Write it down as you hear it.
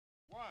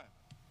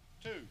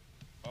two.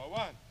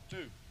 One,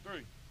 two,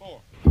 three, four.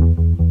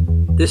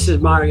 This is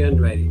Mario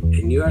Andretti,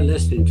 and you are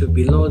listening to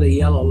Below the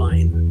Yellow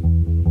Line.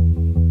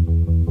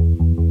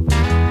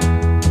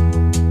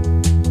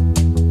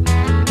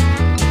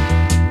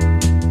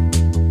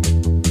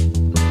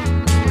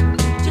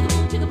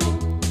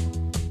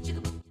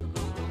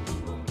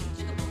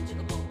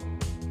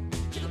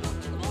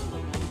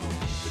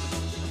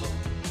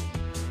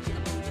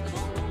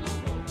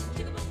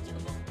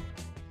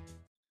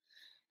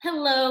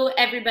 Hello,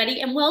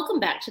 everybody, and welcome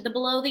back to the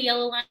Below the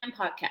Yellow Line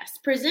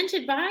podcast,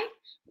 presented by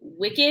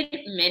Wicked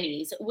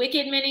Minis.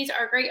 Wicked Minis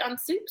are great on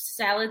soups,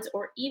 salads,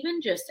 or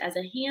even just as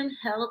a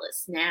handheld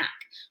snack.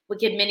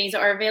 Wicked Minis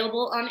are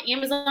available on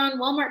Amazon,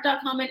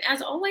 Walmart.com, and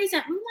as always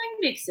at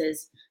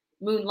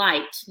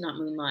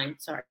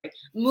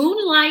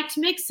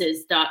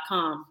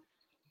Moonlightmixes.com.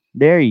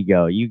 There you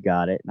go. You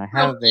got it. And I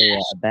have a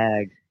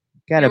bag.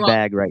 Got You're a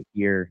bag right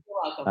here. You're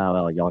welcome.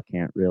 Well, y'all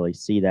can't really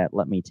see that.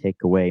 Let me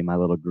take away my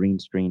little green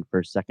screen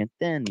for a second.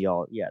 Then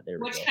y'all, there we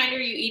go. Which kind are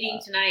you eating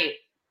tonight?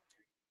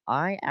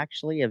 I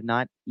actually have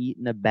not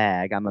eaten a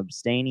bag. I'm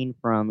abstaining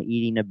from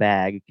eating a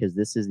bag because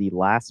this is the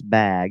last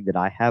bag that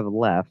I have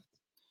left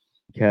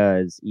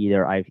because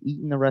either I've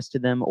eaten the rest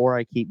of them or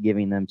I keep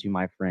giving them to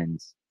my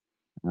friends.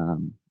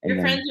 Your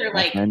friends are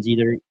like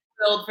either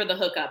thrilled for the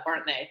hookup,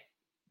 aren't they?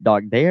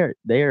 Dog, they're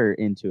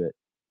into it.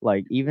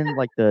 Like even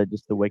like the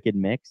Wicked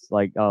Mix.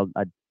 Like I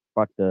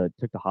took the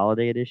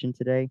holiday edition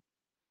today,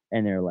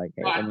 and they're like,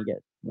 hey, let me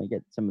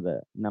get some of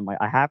the. And I'm like,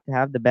 I have to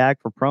have the bag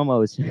for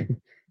promos.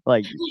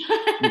 Like,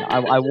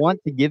 I want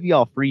to give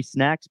y'all free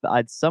snacks, but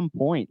at some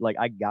point, like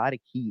I gotta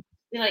keep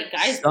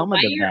guys, some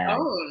of the your bag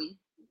own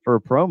for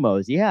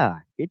promos. Yeah,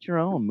 get your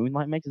own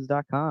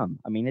moonlightmixes.com.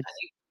 I mean, it's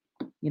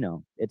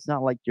it's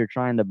not like you're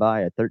trying to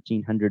buy a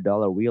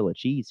 $1,300 wheel of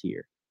cheese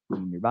here. I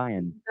mean, you're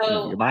buying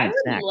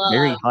snacks,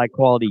 very high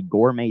quality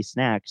gourmet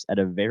snacks at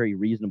a very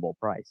reasonable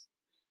price.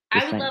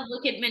 I would love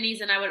Wicked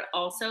Minis, and I would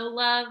also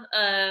love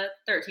a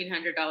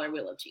 $1,300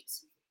 wheel of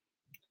cheese.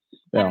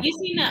 Have you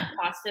seen that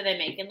pasta they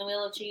make in the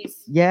wheel of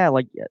cheese? Yeah,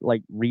 like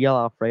real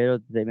Alfredo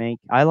that they make.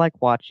 I like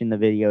watching the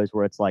videos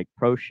where it's like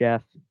pro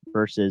chef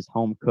versus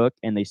home cook,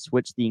 and they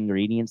switch the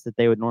ingredients that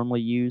they would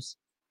normally use,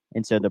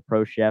 and so the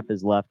pro chef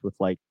is left with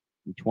like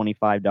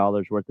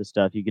 $25 worth of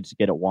stuff you could just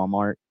get at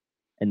Walmart.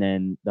 And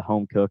then the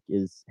home cook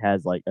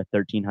has like a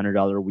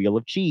 $1,300 wheel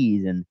of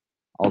cheese and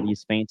all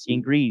these fancy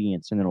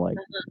ingredients. And they're like,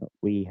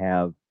 we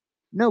have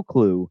no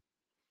clue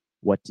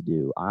what to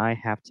do. I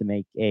have to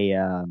make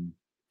a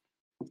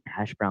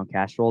hash brown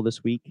casserole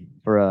this week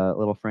for a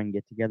little friend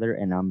get together,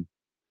 and I'm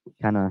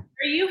kind of.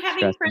 Are you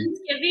having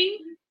Friendsgiving?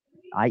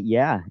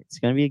 Yeah, it's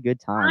gonna be a good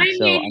time. I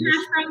made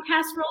hash brown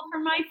casserole for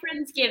my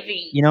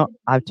Friendsgiving.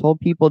 I've told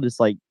people just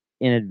like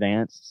in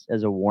advance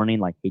as a warning,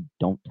 like, hey,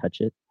 don't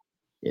touch it.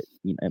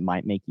 It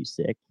might make you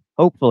sick.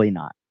 Hopefully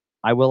not.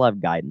 I will have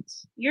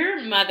guidance.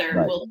 Your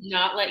mother will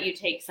not let you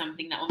take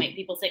something that will make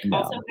people sick. No.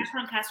 Also, hash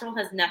brown casserole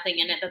has nothing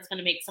in it that's going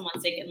to make someone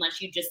sick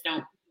unless you just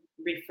don't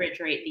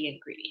refrigerate the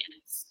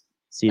ingredients.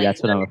 See,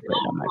 that's what I'm afraid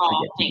I might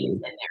forget to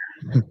do.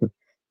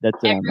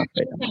 That's what I'm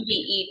afraid I might. Can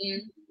be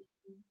eaten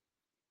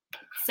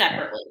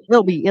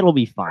separately. It'll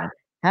be fine.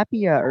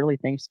 Happy early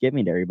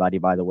Thanksgiving to everybody,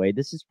 by the way.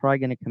 This is probably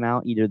going to come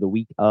out either the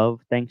week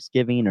of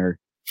Thanksgiving or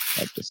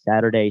like the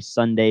Saturday,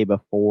 Sunday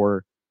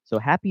before. So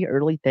happy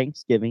early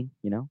Thanksgiving,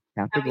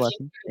 count your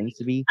blessings, things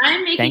to be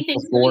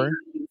thankful for.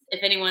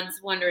 If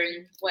anyone's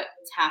wondering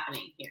what's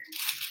happening here.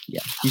 Yeah.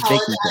 I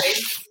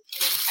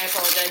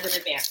apologize in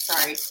advance.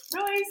 Sorry.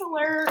 Noise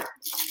alert.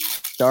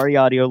 Sorry,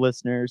 audio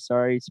listeners.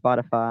 Sorry,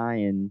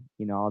 Spotify and,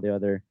 all the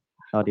other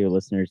audio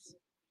listeners.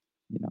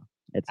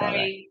 It's all right.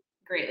 I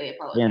greatly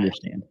apologize. We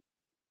understand.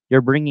 You're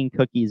bringing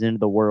cookies into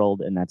the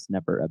world, and that's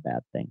never a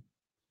bad thing.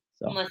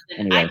 So, listen,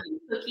 anyway. I can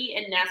cookie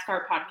and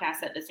NASCAR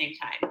podcast at the same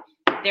time.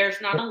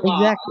 There's not a law.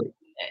 Exactly.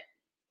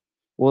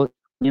 Well,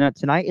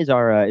 tonight is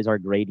our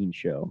grading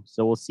show,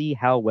 so we'll see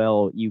how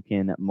well you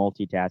can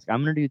multitask.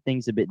 I'm gonna do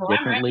things a bit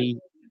differently,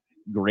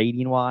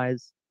 grading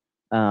wise,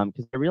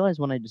 because I realize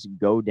when I just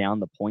go down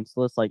the points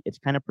list, like it's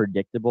kind of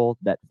predictable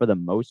that for the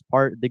most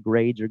part the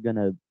grades are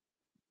gonna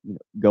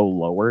go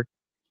lower.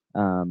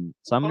 So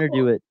I'm gonna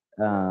do it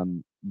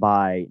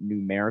by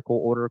numerical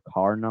order,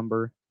 car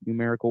number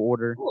numerical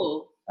order.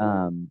 Cool.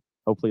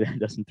 Hopefully that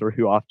doesn't throw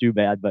you off too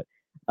bad, but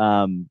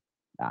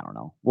I don't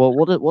know. Well,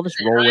 we'll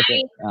just roll with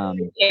it.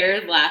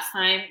 Prepared last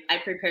time. I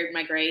prepared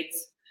my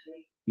grades.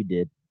 You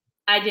did.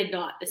 I did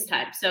not this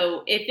time.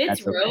 So if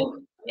it's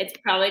rogue, it's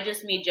probably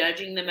just me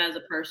judging them as a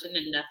person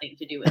and nothing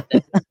to do with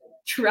the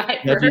driver.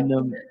 Judging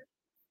them.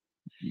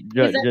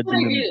 That's what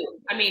I do.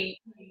 I mean,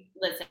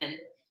 listen,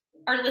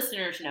 our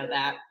listeners know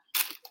that.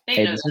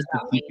 Hey, this is the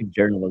peak of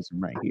journalism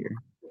right here.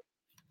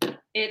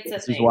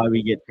 This is why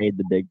we get paid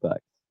the big bucks.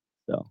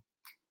 So,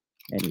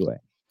 anyway,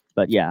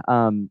 but yeah,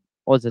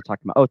 what was I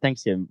talking about? Oh,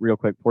 thanks, Tim. Real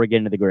quick before we get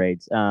into the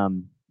grades,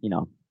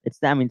 it's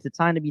a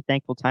time to be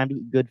thankful, time to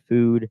eat good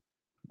food,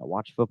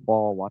 watch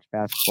football, watch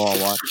basketball,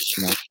 watch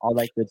all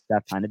that good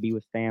stuff. Time to be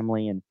with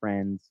family and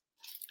friends.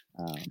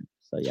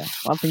 So yeah,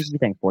 a lot of things to be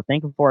thankful for.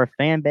 Thankful for our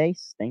fan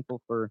base.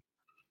 Thankful for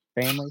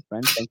family,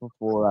 friends. Thankful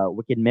for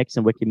Wicked Mix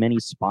and Wicked Mini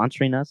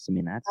sponsoring us. I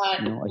mean, that's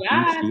a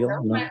huge deal.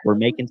 so much We're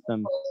making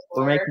some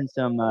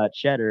for-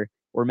 cheddar.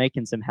 We're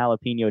making some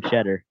jalapeno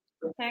cheddar.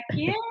 Heck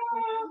yeah.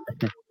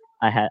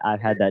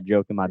 I've had that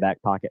joke in my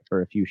back pocket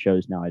for a few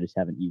shows now. I just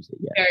haven't used it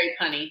yet. Very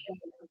funny.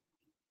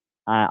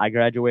 I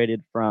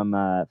graduated from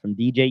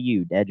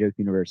DJU, Dad Joke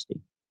University.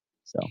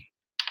 So,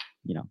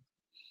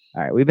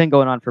 All right, we've been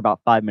going on for about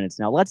 5 minutes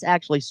now. Let's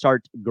actually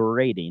start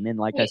grading. And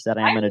like I said,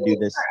 I am going to do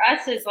this. For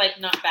us is like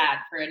not bad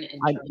for an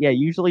intro.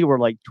 Usually we're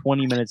like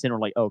 20 minutes in. We're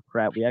like, oh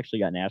crap, we actually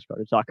got NASCAR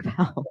to talk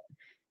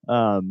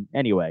about.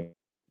 Anyway,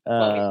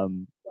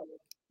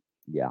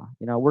 yeah,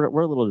 we're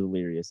a little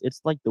delirious.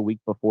 It's like the week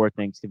before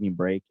Thanksgiving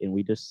break, and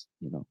we just,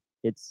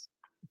 it's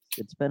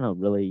been a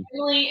really.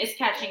 Emily is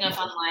catching up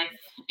on life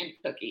and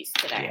cookies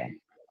today. Yeah.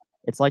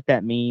 It's like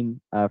that meme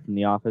from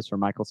The Office where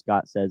Michael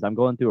Scott says, "I'm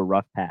going through a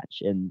rough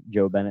patch," and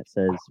Joe Bennett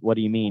says, "What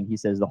do you mean?" He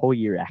says, "The whole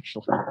year,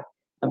 actually."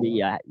 I mean,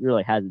 yeah, it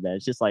really has been.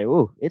 It's just like,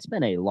 oh, it's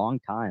been a long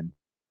time.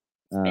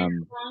 It's been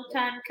a long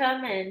time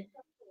coming.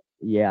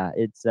 Yeah,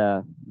 it's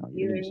You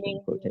you're and just me.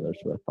 gonna quote Taylor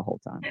Swift the whole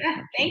time.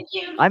 Thank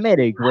you. I made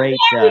a great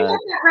we got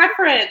that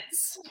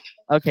reference.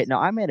 Okay, no,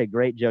 I made a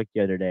great joke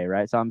the other day,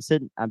 right? So I'm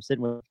sitting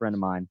with a friend of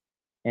mine,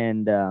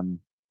 and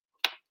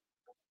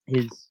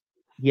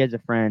he has a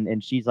friend,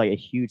 and she's like a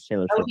huge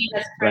Taylor Swift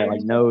fan, right?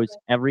 Like knows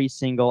every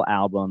single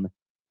album,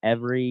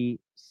 every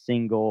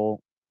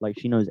single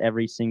she knows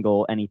every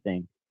single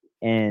anything.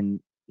 And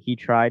he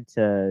tried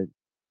to,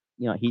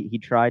 he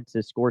tried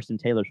to score some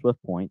Taylor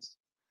Swift points,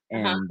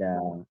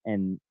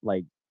 and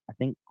like I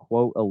think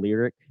quote a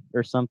lyric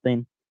or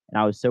something.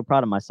 And I was so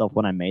proud of myself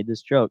when I made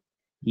this joke.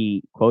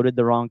 He quoted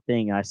the wrong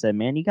thing, and I said,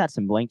 "Man, you got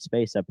some blank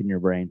space up in your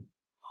brain."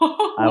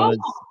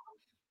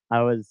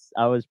 I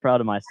was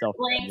proud of myself.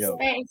 Blank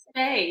space,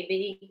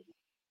 baby.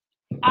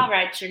 I'll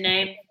write your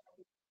name.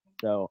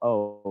 So,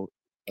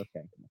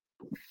 okay.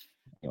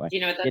 Anyway, do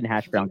you know what getting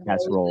hash brown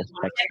casserole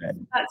text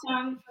thread. That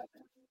song?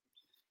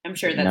 I'm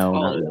sure that's no,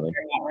 all not really.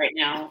 Right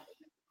now.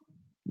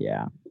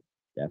 Yeah,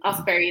 definitely.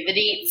 I'll spare you the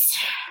deets.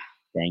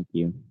 Thank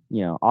you.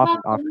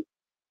 Off.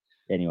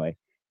 Anyway,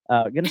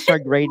 gonna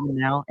start grading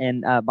now.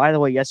 And by the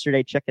way,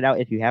 yesterday, check it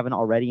out if you haven't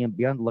already, and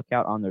be on the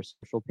lookout on their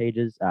social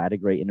pages. I had a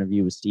great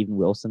interview with Steven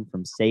Wilson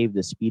from Save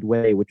the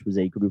Speedway, which was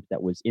a group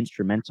that was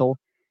instrumental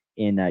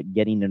in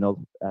getting to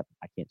know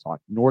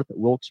North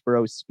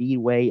Wilkesboro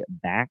Speedway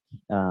back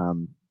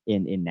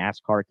in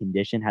NASCAR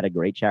condition. Had a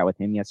great chat with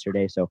him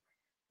yesterday. So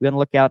be on the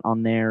lookout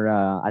on their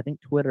I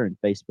think Twitter and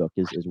Facebook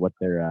is what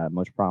they're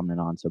most prominent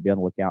on. So be on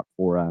the lookout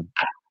for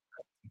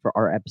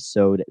our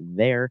episode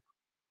there.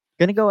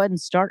 Gonna go ahead and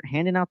start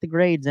handing out the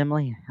grades,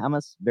 Emily. I'm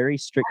a very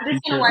strict teacher. I'm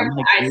just gonna wipe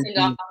the icing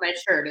off my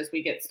shirt as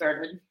we get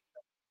started.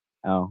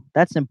 Oh,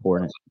 that's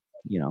important.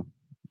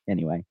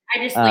 Anyway. I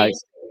just leave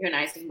an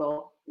icing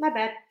bowl. My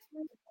bad.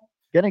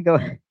 Gonna go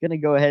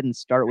ahead and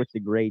start with the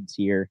grades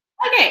here.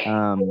 Okay.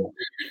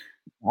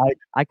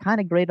 I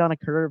kind of grade on a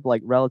curve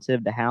like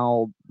relative to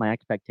how my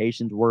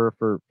expectations were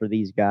for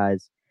these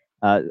guys.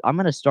 I'm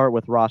gonna start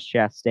with Ross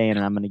Chastain, and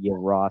I'm gonna give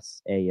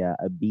Ross a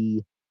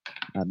B,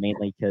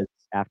 mainly because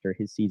after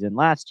his season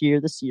last year,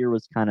 this year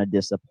was kind of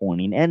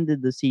disappointing.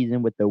 Ended the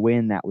season with the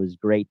win that was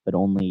great, but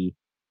only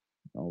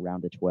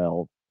round of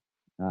 12.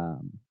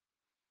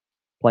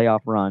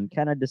 Playoff run,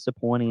 kind of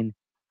disappointing.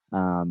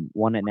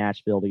 Won at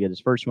Nashville to get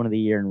his first one of the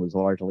year and was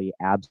largely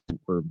absent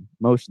for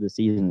most of the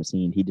season. It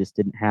seemed he just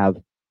didn't have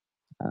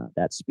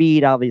that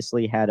speed.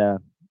 Obviously, had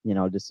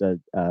just a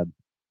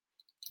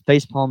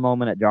facepalm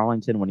moment at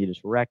Darlington when he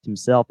just wrecked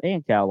himself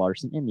and Kyle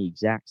Larson in the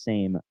exact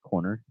same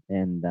corner,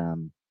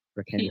 and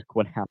Rick Hendrick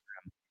went after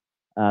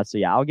him. So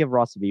yeah, I'll give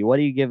Ross a B. What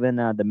are you giving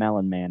the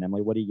Melon Man,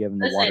 Emily? What are you giving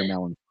the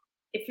Watermelon?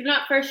 If you're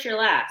not first, you're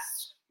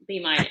last. B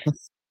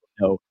minus.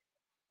 No.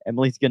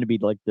 Emily's going to be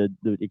like the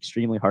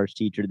extremely harsh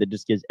teacher that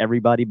just gives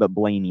everybody but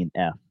Blaney an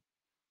F.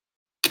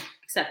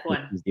 Except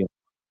one. He's the only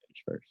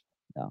first.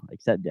 No,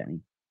 except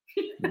Denny.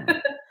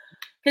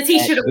 Because he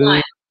should have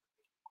won.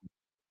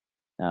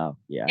 Oh,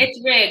 yeah.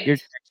 It's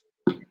rigged.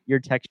 Your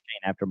text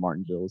chain after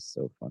Martinsville is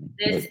so funny.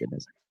 Oh,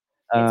 goodness.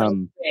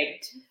 It's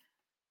rigged.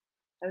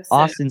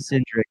 Austin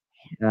Cindric.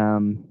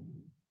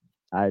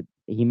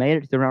 He made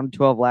it to the round of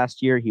 12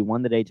 last year. He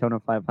won the Daytona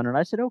 500.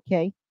 I said,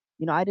 okay.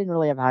 I didn't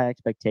really have high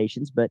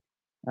expectations, but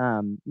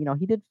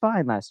he did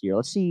fine last year.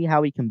 Let's see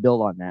how he can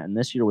build on that. And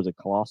this year was a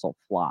colossal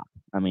flop.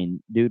 I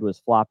mean, dude was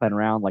flopping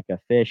around like a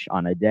fish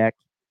on a deck.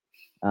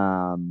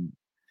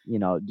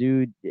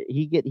 Dude,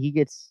 he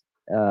gets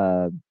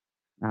I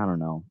don't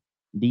know,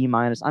 D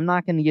minus. I'm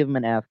not going to give him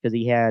an F because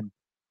he had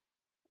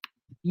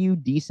a few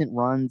decent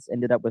runs,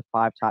 ended up with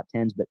 5 top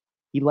 10s, but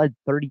he led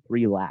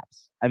 33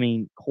 laps. I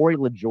mean, Corey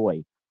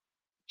LaJoie,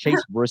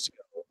 Chase Briscoe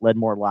led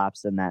more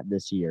laps than that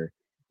this year.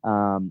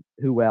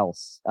 Who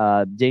else?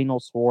 Daniel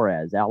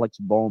Suarez, Alex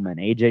Bowman,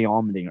 AJ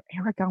Allmendinger,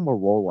 Eric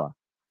Almirola,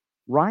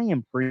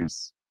 Ryan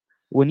Preece.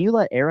 When you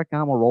let Eric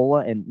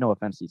Almirola, and no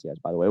offense to these guys,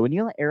 by the way, when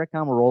you let Eric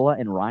Almirola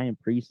and Ryan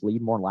Preece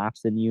lead more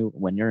laps than you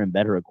when you're in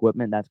better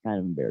equipment, that's kind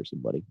of embarrassing,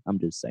 buddy. I'm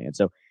just saying.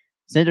 So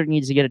Cindric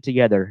needs to get it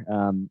together.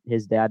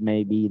 His dad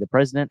may be the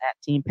president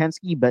at Team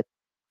Penske, but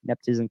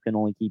nepotism can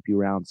only keep you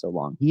around so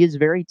long. He is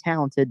very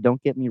talented,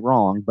 don't get me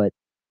wrong, but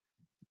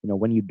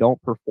when you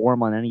don't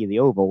perform on any of the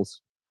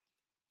ovals,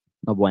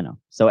 no bueno.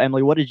 So,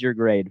 Emily, what is your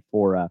grade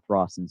for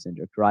Austin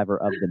Cindric, driver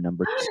of the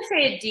number I'm 2? going to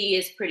say a D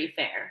is pretty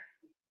fair.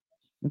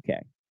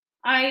 Okay.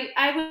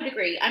 I would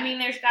agree. I mean,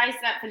 there's guys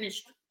that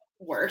finished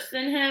worse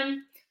than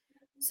him.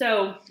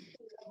 So,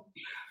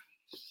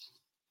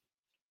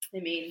 I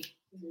mean,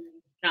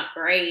 not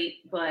great,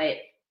 but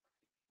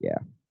yeah,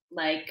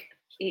 like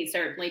he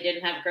certainly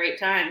didn't have a great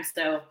time.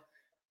 So,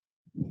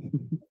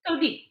 go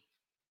D.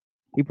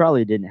 He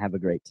probably didn't have a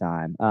great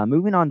time.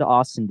 Moving on to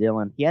Austin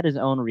Dillon, he had his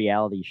own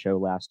reality show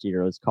last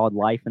year. It was called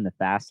Life in the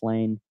Fast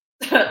Lane.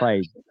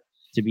 Probably,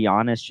 to be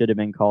honest, should have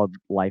been called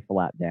Life a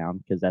Lap Down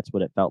because that's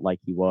what it felt like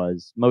he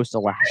was most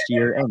of last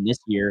year and this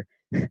year.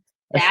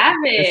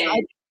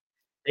 Savage.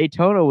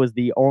 Daytona was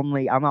the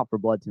only. I'm out for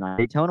blood tonight.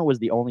 Daytona was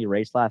the only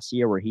race last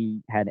year where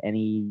he had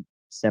any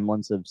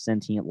semblance of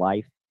sentient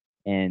life,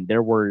 and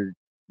there weren't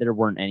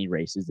any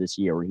races this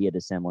year where he had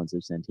a semblance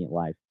of sentient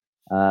life.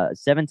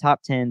 7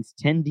 top 10s,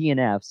 10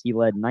 DNFs. He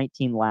led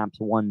 19 laps,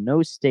 won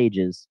no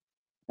stages,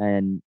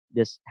 and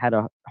this had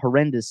a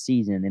horrendous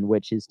season in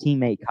which his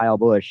teammate Kyle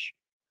Busch,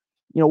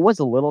 was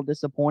a little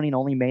disappointing.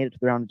 Only made it to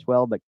the round of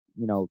 12, but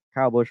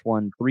Kyle Busch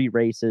won 3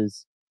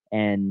 races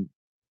and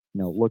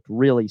looked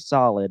really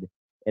solid.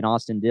 And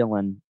Austin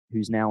Dillon,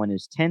 who's now in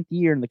his 10th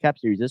year in the Cup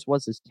Series, this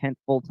was his 10th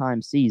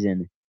full-time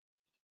season,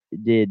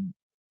 did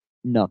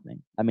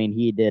nothing. I mean,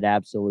 he did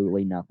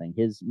absolutely nothing.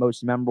 His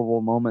most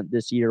memorable moment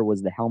this year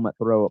was the helmet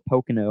throw at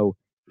Pocono,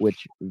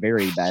 which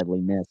very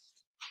badly missed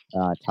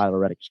Tyler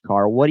Reddick's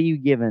car. What are you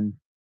giving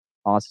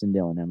Austin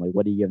Dillon, Emily?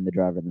 What are you giving the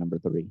driver number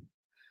 3?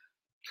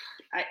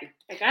 I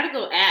gotta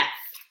go F.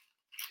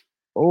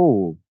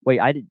 Oh, wait,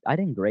 I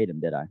didn't grade him,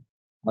 did I?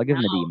 I'll give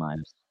him a D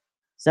minus.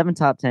 7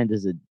 top 10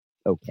 is an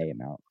okay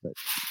amount, but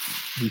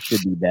he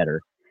should be better.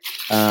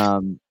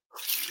 Going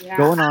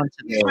on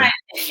to my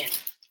opinion.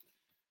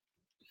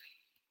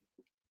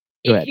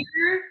 Go if ahead.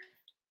 you're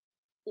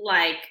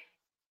like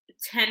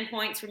 10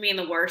 points for being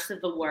the worst of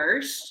the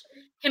worst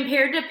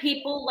compared to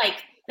people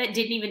like that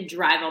didn't even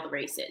drive all the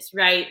races,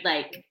 right?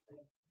 Like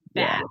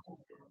bad. Yeah.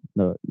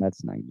 No,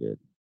 that's not good.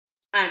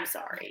 I'm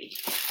sorry.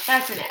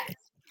 That's an F.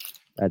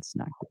 That's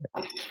not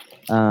good.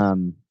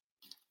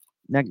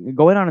 Now,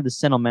 going on to the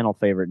sentimental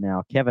favorite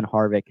now, Kevin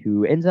Harvick,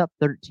 who ends up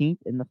 13th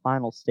in the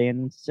final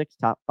standings, 6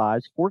 top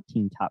 5s,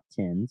 14 top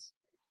 10s,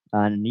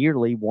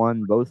 nearly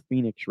won both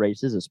Phoenix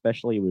races,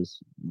 especially was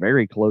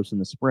very close in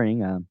the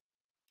spring.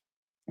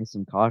 And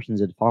some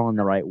cautions had fallen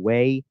the right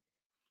way.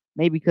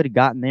 Maybe could have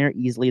gotten there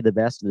easily the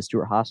best of the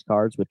Stewart-Haas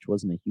cars, which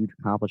wasn't a huge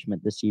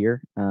accomplishment this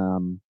year.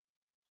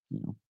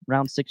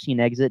 Round 16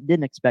 exit.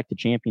 Didn't expect a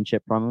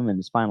championship from him in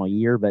his final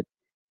year, but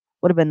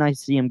would have been nice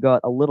to see him go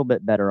a little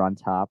bit better on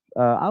top.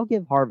 I'll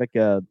give Harvick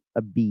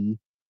a B.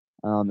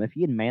 If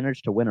he had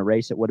managed to win a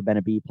race, it would have been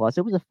a B+.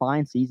 It was a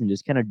fine season,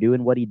 just kind of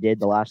doing what he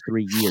did the last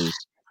 3 years.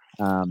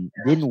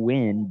 Didn't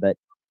win, but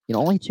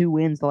only 2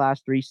 wins the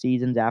last 3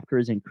 seasons after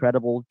his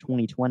incredible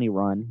 2020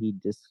 run. He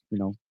just,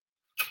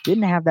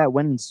 didn't have that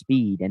winning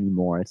speed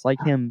anymore. It's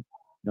like him,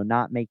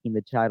 not making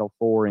the Title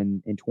 4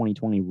 in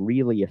 2020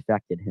 really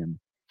affected him,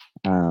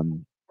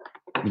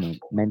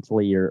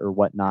 mentally or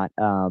whatnot.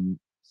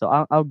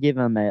 So I'll give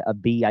him a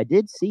B. I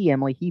did see,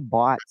 Emily, he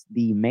bought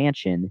the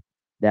mansion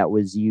that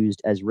was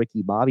used as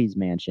Ricky Bobby's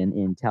mansion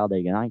in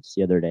Talladega Nights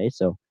the other day.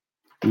 So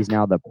he's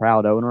now the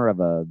proud owner of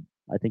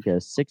I think a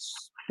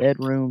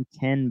 6-bedroom,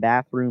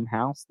 10-bathroom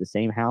house, the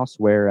same house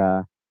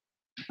where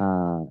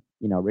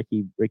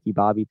Ricky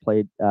Bobby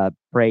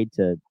prayed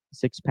to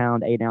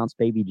 6-pound, 8-ounce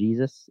baby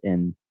Jesus,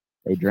 and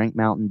they drank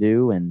Mountain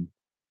Dew. And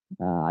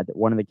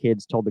one of the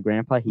kids told the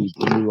grandpa he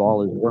blew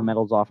all his war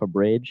medals off a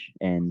bridge,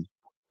 and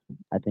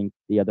I think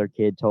the other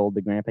kid told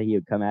the grandpa he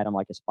would come at him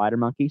like a spider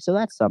monkey. So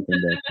that's something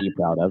to be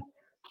proud of.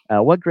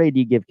 What grade do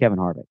you give Kevin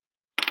Harvick?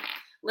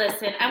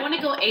 Listen, I want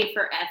to go A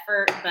for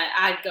effort, but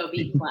I'd go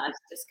B+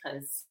 just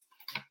because,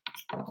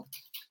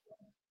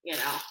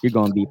 You're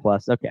going B+.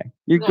 Okay.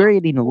 You're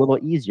grading a little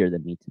easier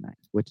than me tonight,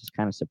 which is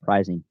kind of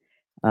surprising.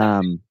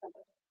 Kyle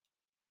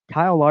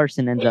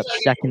Larson ends up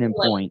second in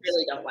points.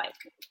 Really don't like.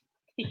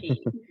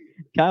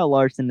 Kyle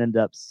Larson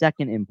ended up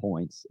second in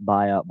points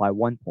by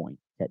 1 point,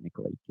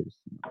 technically, because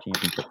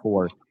championship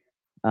 4.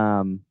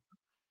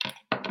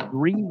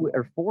 3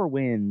 or 4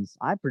 wins.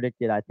 I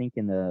predicted, I think,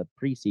 in the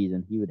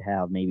preseason he would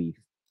have maybe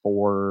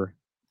 4,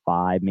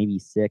 5, maybe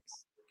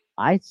 6.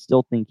 I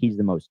still think he's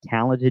the most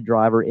talented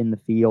driver in the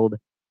field,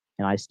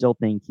 and I still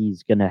think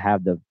he's going to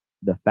have the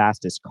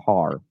fastest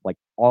car, like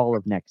all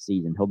of next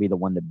season. He'll be the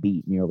one to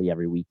beat nearly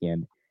every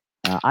weekend.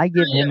 I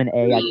give him an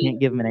A. I can't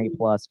give him an A+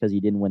 because he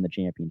didn't win the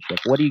championship.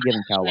 What are you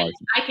giving Kyle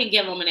Larson? I can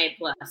give him an A+.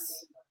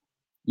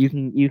 You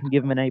can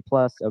give him an A+?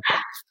 Okay.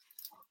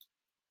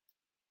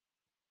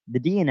 The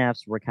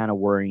DNFs were kind of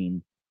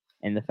worrying,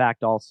 and the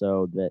fact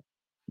also that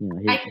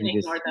I can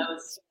ignore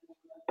those.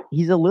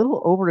 he's a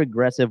little over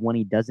aggressive when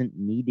he doesn't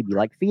need to be.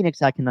 Like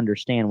Phoenix, I can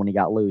understand when he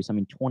got loose. I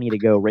mean, 20 to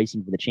go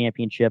racing for the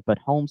championship, but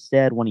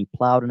Homestead, when he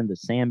plowed into the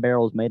sand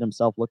barrels, made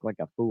himself look like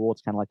a fool.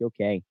 It's kind of like,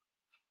 okay,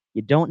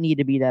 you don't need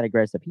to be that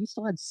aggressive. He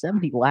still had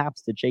 70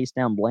 laps to chase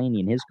down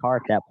Blaney, and his car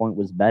at that point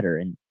was better.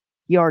 And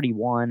he already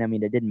won. I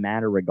mean, it didn't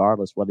matter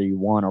regardless whether you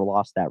won or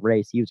lost that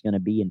race. He was going to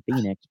be in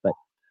Phoenix, but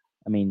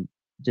I mean,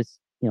 just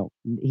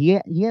he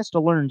has to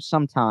learn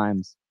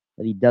sometimes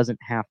that he doesn't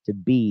have to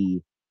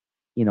be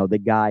the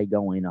guy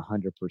going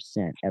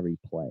 100% every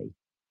play.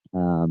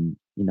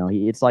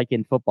 It's like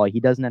in football, he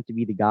doesn't have to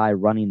be the guy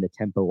running the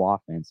tempo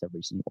offense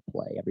every single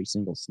play, every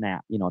single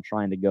snap,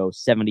 trying to go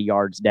 70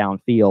 yards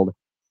downfield,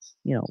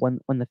 when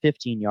the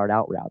 15-yard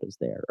out route is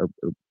there or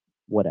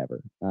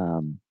whatever.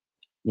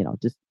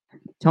 Just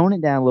tone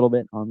it down a little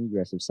bit on the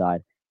aggressive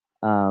side.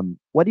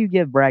 What do you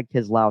give Brad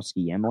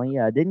Keselowski, Emily?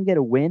 Didn't get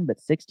a win, but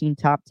 16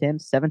 top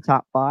 10s, 7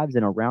 top 5s,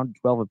 and a round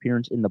 12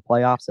 appearance in the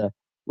playoffs. A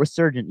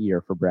resurgent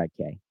year for Brad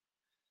K.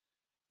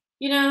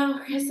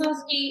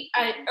 Keselowski,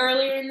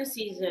 earlier in the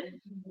season,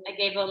 I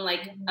gave him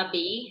like a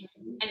B,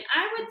 and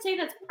I would say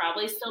that's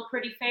probably still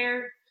pretty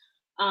fair.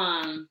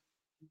 I'm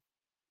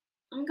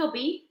gonna go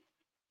B.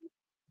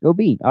 Go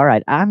B. All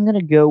right, I'm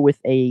gonna go with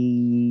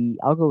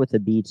I'll go with a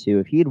B too.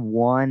 If he had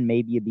won,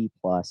 maybe a B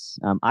plus.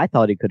 I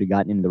thought he could have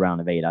gotten into the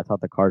round of 8. I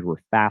thought the cars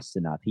were fast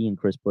enough. He and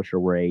Chris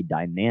Buescher were a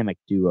dynamic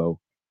duo.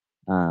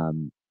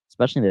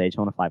 Especially in the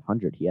Daytona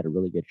 500, he had a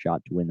really good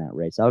shot to win that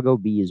race. I'll go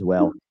B as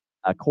well.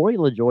 Corey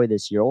LaJoie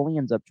this year only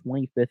ends up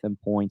 25th in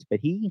points, but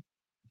he,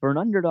 for an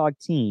underdog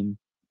team,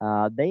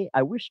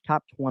 I wish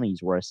top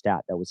 20s were a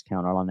stat that was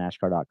counted on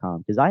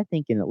NASCAR.com, because I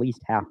think in at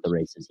least half the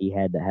races he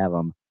had to have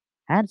them.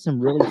 Had some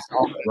really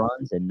solid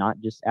runs and not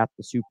just at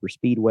the super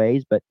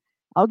speedways, but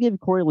I'll give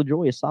Corey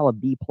LaJoie a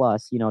solid B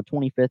plus.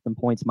 25th in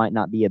points might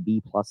not be a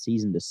B plus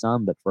season to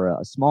some, but for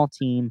a small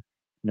team,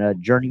 a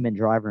journeyman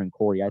driver in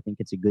Corey, I think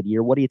it's a good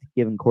year. What do you think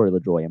giving Corey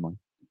LaJoie, Emily?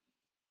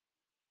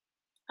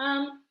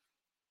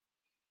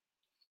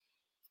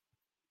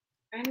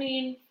 I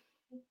mean,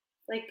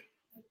 like,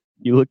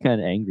 you look kind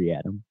of angry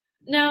at him.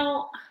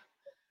 No,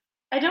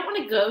 I don't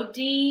want to go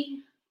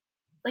D.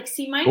 Like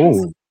C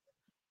minus. Oh,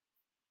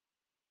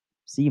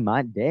 C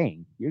minus.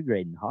 Dang, you're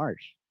grading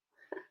harsh.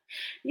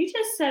 You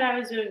just said I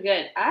was doing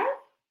good.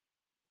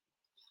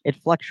 It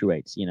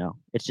fluctuates,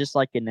 It's just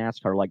like in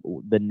NASCAR, like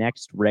the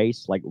next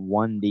race, like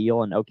one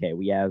deal, and okay,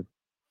 we have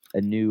a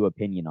new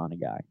opinion on a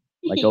guy.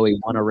 Like, oh, he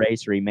won a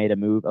race or he made a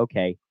move.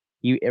 Okay,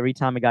 every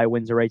time a guy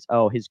wins a race,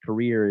 oh, his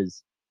career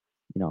is,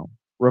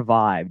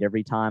 revived.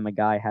 Every time a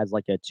guy has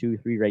like a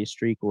 2-3 race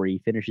streak where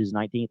he finishes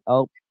 19th,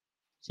 oh,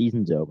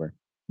 season's over.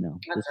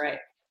 That's right.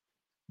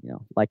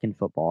 Like in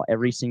football,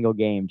 every single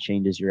game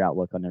changes your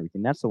outlook on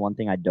everything. That's the one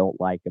thing I don't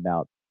like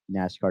about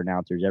NASCAR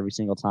announcers. Every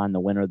single time the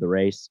winner of the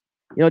race,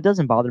 it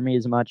doesn't bother me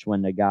as much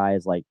when a guy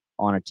is like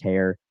on a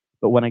tear,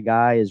 but when a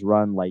guy is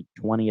run like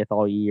 20th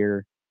all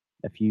year,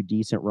 a few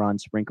decent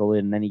runs sprinkled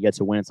in, and then he gets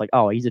a win, it's like,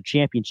 oh, he's a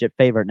championship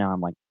favorite now.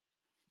 I'm like,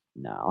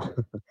 no.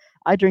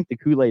 I drink the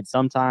Kool-Aid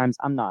sometimes.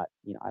 I'm not,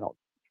 I don't,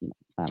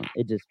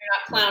 it just.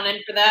 You're not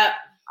clowning for that.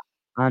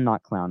 I'm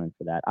not clowning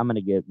for that. I'm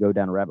going to go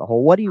down a rabbit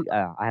hole. What do you,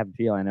 I have a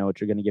feeling I know what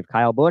you're going to give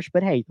Kyle Busch,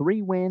 but hey,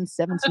 3 wins,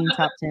 17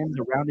 top 10s,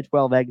 a round of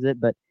 12 exit,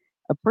 but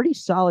a pretty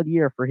solid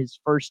year for his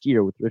first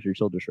year with Richard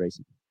Childress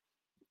Racing.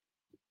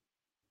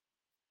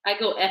 I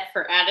go F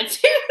for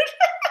attitude.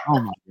 Oh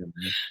my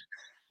goodness.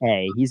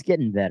 Hey, he's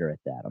getting better at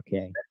that,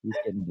 okay? He's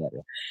getting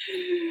better.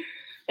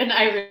 And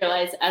I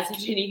realize as a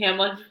Jenny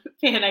Hamlin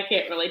fan, I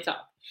can't really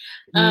talk.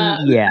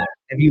 Yeah.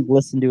 If you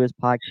listened to his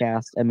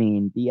podcast, I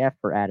mean, the F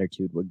for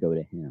attitude would go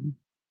to him.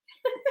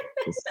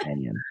 Just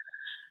saying.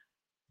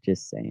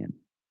 Just saying.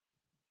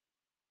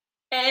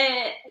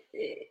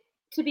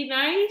 To be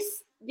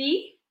nice,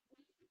 B?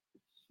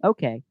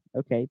 Okay.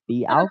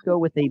 B. I'll go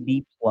with a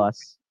B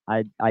plus.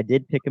 I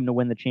did pick him to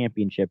win the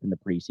championship in the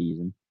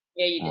preseason.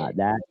 Yeah, you did.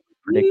 That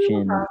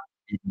prediction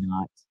did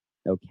not.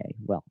 Okay,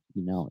 well,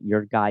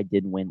 your guy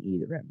didn't win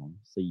either, Emily,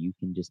 so you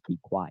can just be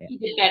quiet. He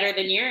did better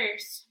than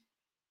yours.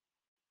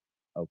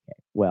 Okay,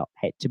 well,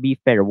 hey, to be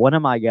fair, one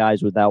of my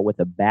guys was out with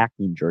a back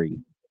injury.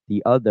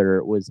 The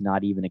other was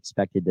not even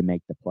expected to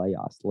make the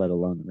playoffs, let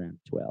alone around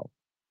 12.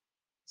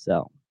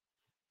 So,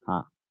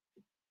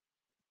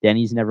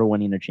 Denny's never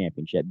winning a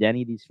championship.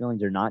 Denny, these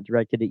feelings are not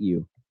directed at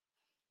you.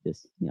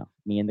 Just,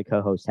 me and the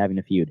co-host having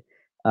a feud.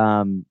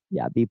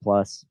 Yeah, B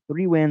plus.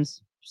 3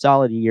 wins,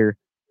 solid year.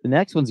 The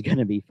next one's going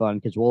to be fun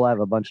because we'll have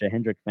a bunch of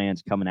Hendrick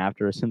fans coming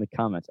after us in the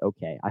comments.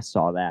 Okay, I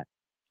saw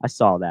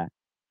that.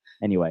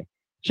 Anyway,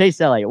 Chase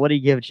Elliott. What do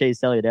you give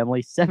Chase Elliott,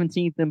 Emily?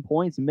 17th in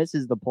points,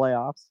 misses the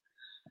playoffs.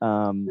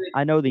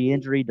 I know the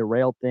injury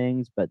derailed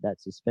things, but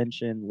that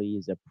suspension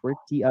leaves a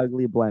pretty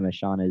ugly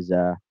blemish on his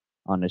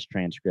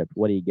transcript.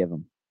 What do you give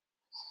him?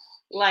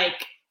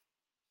 Like,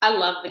 I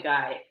love the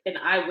guy, and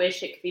I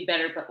wish it could be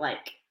better, but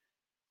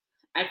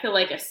I feel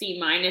like a C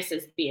minus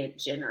is being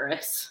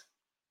generous.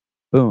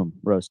 Boom,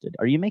 roasted.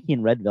 Are you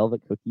making red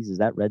velvet cookies? Is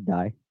that red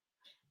dye?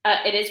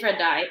 It is red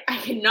dye. I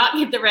cannot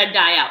get the red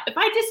dye out. If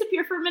I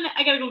disappear for a minute,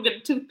 I gotta go get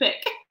a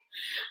toothpick.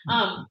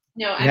 No,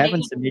 You're I'm having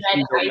making some red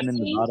issues opening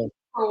the icing bottle.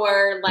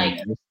 for Yeah,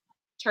 like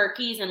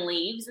turkeys and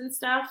leaves and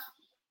stuff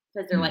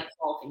because they're like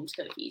fall themed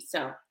cookies.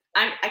 So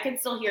I can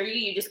still hear you.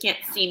 You just can't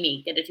see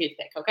me. Get a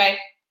toothpick, okay?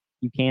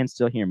 you can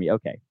still hear me.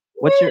 Okay.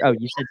 What's your? Oh,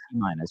 you said C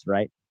minus,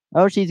 right?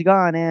 Oh, she's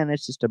gone, and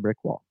it's just a brick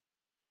wall.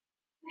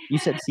 You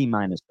said C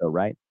minus though,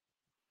 right?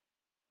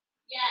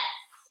 Yes.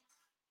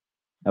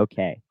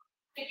 Okay.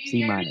 Could you C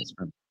hear me? minus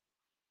from.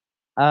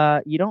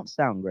 You don't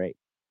sound great,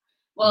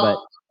 but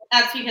Well,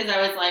 that's because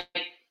I was like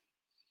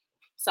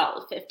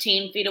solid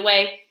 15 feet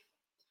away.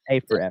 A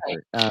for It's okay.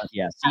 effort.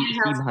 Yeah, Tiny C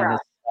house garage.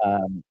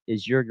 minus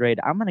is your grade.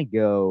 I'm gonna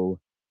go.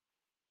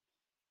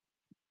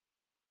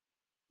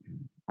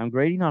 I'm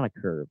grading on a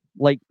curve.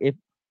 Like if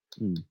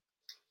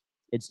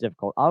it's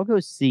difficult. I'll go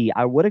C.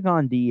 I would have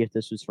gone D if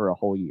this was for a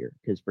whole year,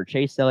 because for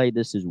Chase Elliott,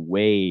 this is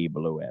way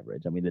below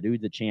average. I mean, the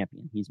dude's a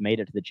champion. He's made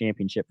it to the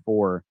championship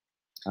for,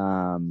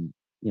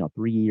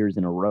 3 years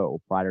in a row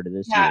prior to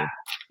this Yeah.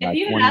 year. If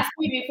you had 20 asked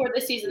me before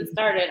the season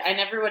started, I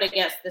never would have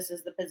guessed this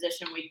is the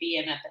position we'd be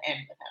in at the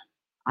end with him.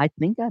 I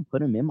think I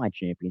put him in my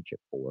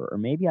championship 4, or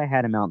maybe I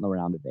had him out in the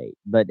round of 8.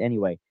 But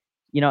anyway,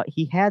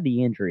 he had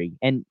the injury,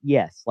 and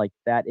yes, like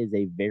that is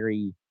a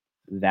very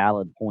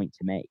valid point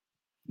to make.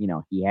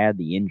 He had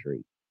the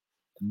injury,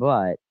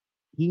 but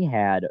he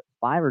had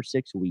 5 or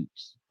 6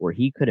 weeks where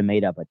he could have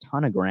made up a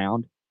ton of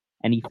ground,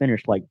 and he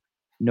finished like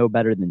no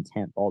better than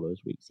 10th all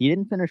those weeks. He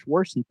didn't finish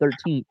worse than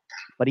 13th,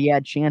 but he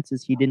had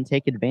chances he didn't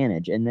take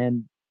advantage. And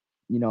then,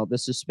 the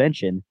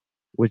suspension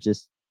was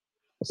just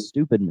a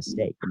stupid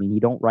mistake. I mean,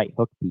 you don't right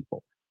hook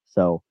people.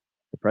 So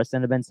the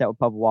precedent had been set with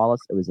Papa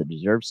Wallace. It was a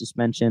deserved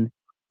suspension.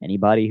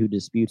 Anybody who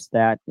disputes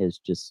that is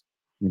just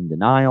in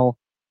denial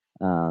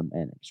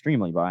and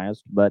extremely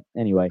biased. But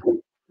anyway,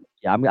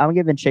 yeah, I'm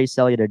giving Chase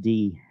Elliott a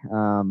D.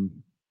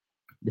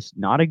 This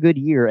not a good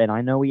year, and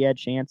I know he had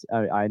chance.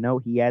 I know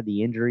he had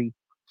the injury,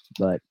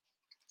 but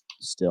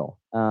still,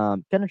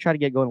 gonna try to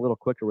get going a little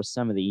quicker with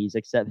some of these.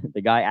 Except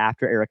the guy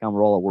after Eric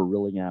Almirola, we're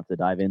really gonna have to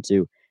dive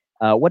into.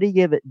 What do you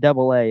give it?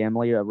 Double A,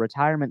 Emily. A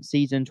retirement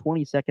season,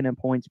 22nd in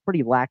points,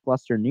 pretty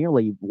lackluster.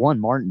 Nearly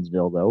won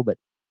Martinsville though, but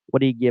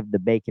what do you give the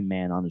Bacon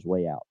Man on his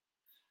way out?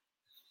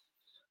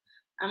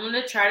 I'm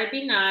gonna try to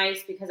be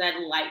nice because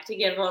I'd like to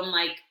give him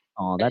like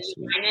Oh, a that's D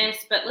sweet.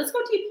 minus, but let's go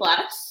D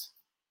plus.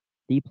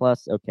 D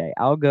plus. Okay,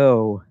 I'll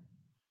go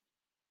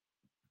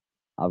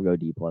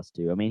D plus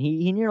too. I mean,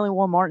 he nearly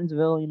won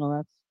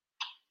Martinsville.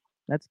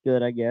 That's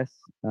good, I guess.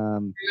 You're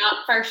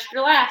not first,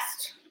 you're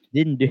last.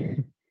 Didn't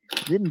do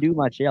didn't do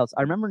much else.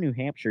 I remember New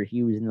Hampshire.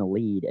 He was in the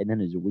lead, and then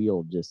his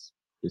wheel just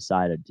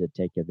decided to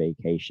take a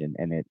vacation,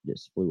 and it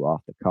just flew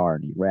off the car,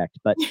 and he wrecked.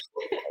 But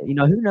who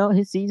knows?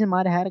 His season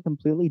might have had a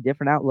completely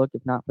different outlook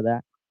if not for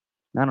that.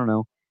 I don't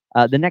know.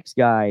 The next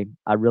guy,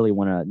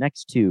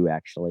 next two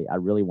actually, I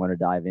really want to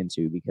dive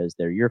into because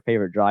they're your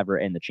favorite driver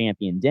and the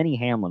champion, Denny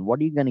Hamlin. What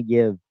are you going to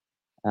give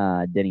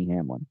Denny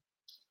Hamlin?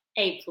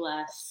 A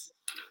plus.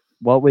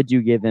 What would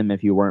you give him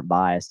if you weren't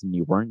biased and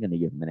you weren't going to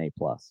give him an A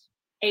plus?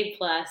 A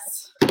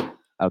plus.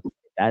 Okay,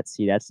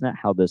 that's not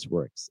how this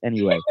works.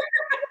 Anyway,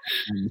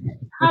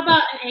 How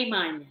about an A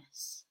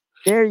minus?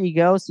 there you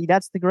go. See,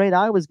 that's the grade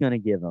I was going to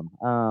give him.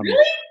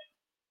 Really?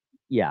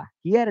 Yeah,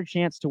 he had a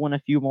chance to win a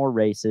few more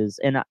races.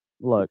 And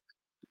look,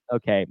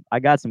 okay,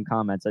 I got some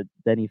comments at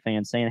Denny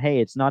fans saying,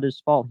 "Hey, it's not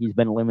his fault. He's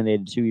been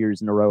eliminated 2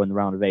 years in a row in the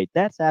round of 8."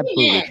 That's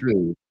absolutely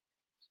true.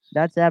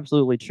 That's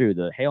absolutely true.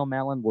 The Hail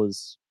Melon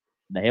was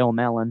the Hail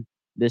Melon.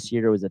 This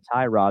year it was a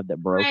tie rod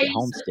that broke at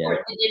Homestead.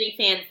 Support the Denny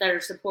fans that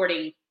are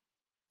supporting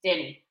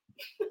Denny.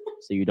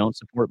 So you don't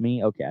support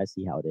me? Okay, I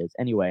see how it is.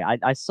 Anyway,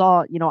 I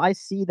saw, I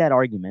see that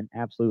argument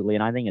absolutely,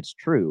 and I think it's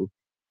true.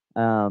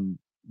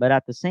 But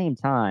at the same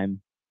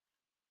time,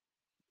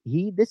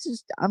 this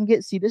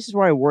is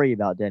where I worry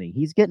about Denny.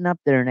 He's getting up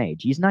there in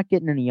age. He's not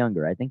getting any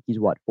younger. I think he's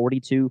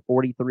 42,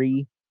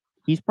 43.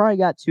 He's probably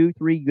got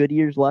 2-3 good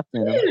years left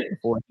in him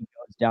before he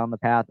goes down the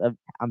path of.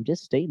 I'm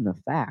just stating the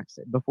facts.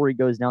 Before he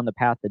goes down the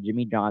path of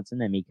Jimmy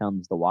Johnson and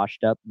becomes the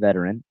washed-up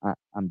veteran.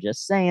 I'm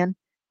just saying.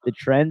 The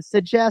trend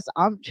suggests.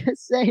 I'm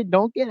just saying.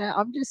 Don't get it.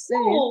 I'm just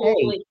saying.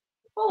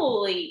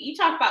 Holy! You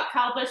talk about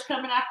Kyle Busch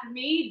coming after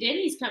me.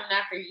 Denny's coming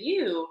after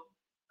you.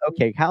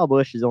 Okay, Kyle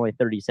Busch is only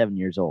 37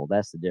 years old.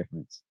 That's the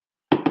difference.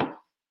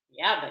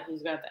 Yeah, but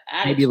he's got the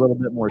attitude. Maybe a little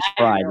bit more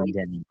spry than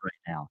Denny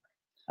right now.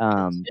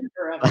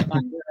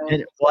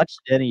 Watch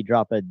Denny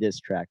drop a diss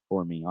track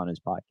for me on his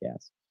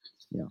podcast.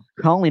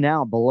 Calling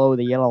out below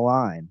the yellow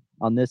line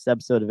on this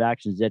episode of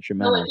Action's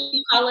Detrimental. Well, if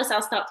you call us,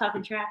 I'll stop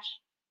talking trash.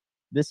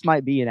 This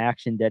might be an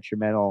action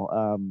detrimental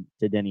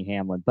to Denny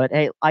Hamlin, but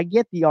hey, I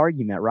get the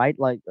argument, right?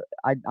 Like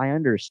I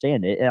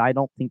understand it, and I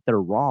don't think they're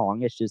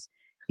wrong. It's just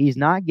he's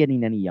not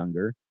getting any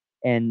younger,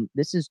 and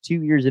this is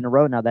 2 years in a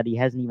row now that he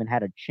hasn't even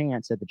had a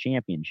chance at the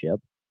championship,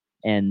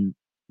 and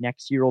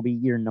next year will be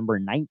year number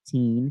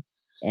 19.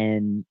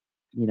 And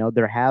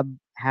there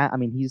I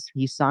mean,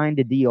 he signed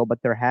a deal,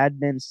 but there had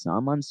been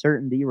some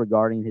uncertainty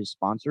regarding his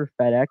sponsor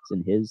FedEx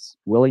and his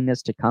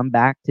willingness to come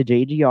back to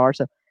JGR.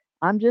 So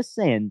I'm just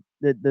saying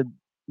that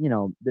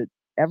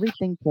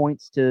everything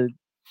points to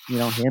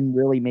him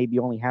really maybe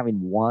only having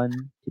 1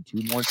 to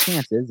 2 more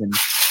chances, and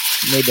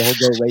maybe he'll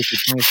go race the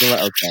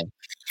 24. Okay.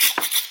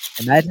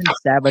 Imagine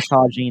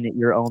sabotaging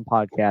your own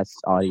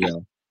podcast's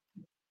audio.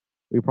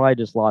 We probably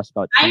just lost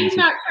about 20 I'm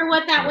not sure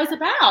what that was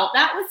about.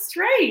 That was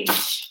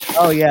strange.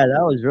 Oh, yeah,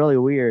 that was really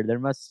weird. There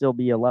must still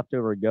be a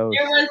leftover ghost.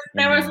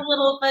 There was a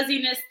little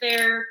fuzziness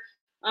there.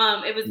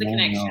 It was the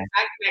connection. No.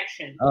 Bad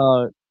connection.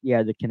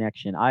 Yeah, the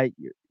connection. Our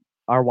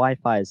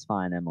Wi-Fi is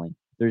fine, Emily.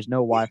 There's no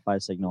Wi-Fi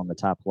signal on the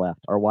top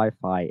left. Our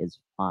Wi-Fi is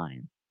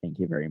fine. Thank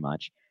you very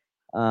much.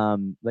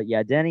 But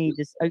yeah, Denny,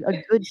 just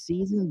a good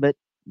season, but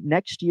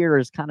next year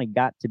has kind of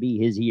got to be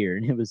his year.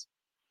 And it was,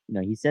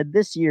 he said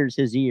this year's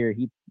his year.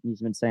 He's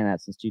been saying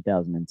that since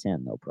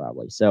 2010, though,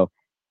 probably. So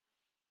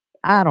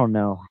I don't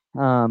know.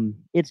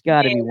 It's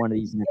got to be one of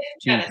these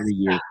next 2-3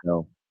 years,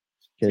 though,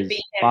 because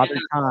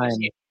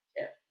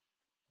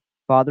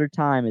Father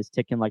Time is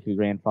ticking like a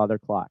grandfather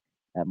clock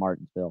at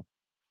Martinsville.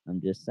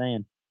 I'm just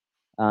saying.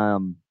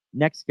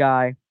 Next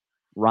guy,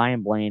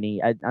 Ryan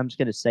Blaney. I'm just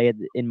gonna say it.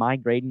 In my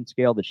grading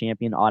scale, the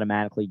champion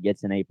automatically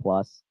gets an A+.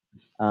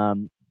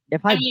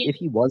 If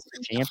he was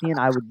the champion,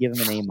 I would give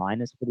him an A-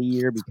 for the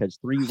year because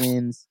 3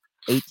 wins,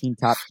 18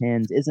 top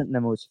 10s isn't the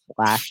most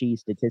flashy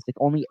statistic.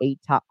 Only 8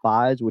 top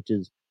 5s, which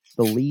is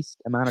the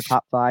least amount of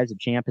top 5s a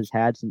champ has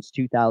had since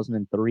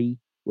 2003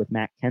 with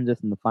Matt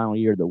Kenseth in the final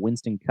year of the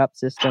Winston Cup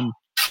system.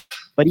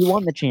 But he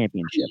won the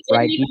championship,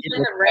 right? He did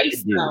win the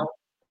race, though.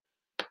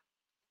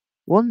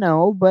 Well,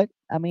 no, but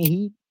I mean,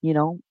 he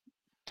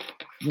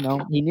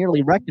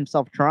nearly wrecked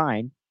himself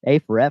trying. A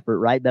for effort,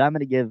 right? But I'm going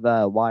to give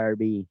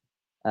YRB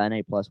an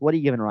A+. What are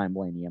you giving Ryan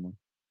Blaney, Emily?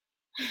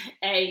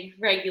 A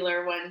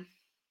regular one.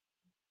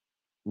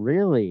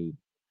 Really?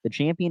 The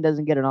champion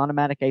doesn't get an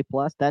automatic A+?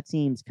 That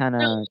seems kind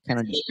of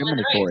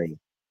discriminatory.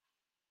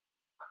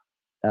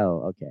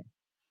 Oh, okay.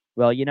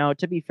 Well,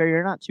 to be fair,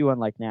 you're not too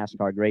unlike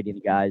NASCAR grading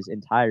the guy's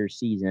entire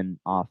season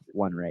off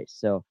one race.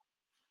 So,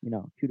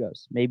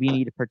 kudos. Maybe you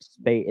need to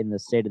participate in the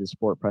State of the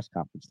Sport press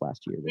conference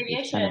last year. Maybe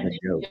I should.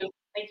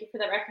 Thank you for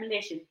that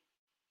recommendation.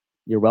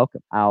 You're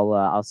welcome.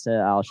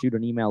 I'll shoot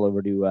an email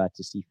over to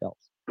Steve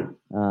Phelps.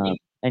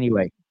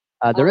 Anyway,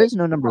 there is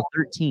no number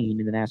 13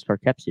 in the NASCAR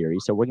Cup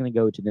Series, so we're going to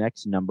go to the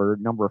next number.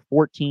 Number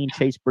 14,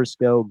 Chase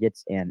Briscoe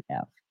gets an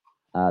F.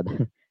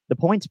 The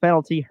points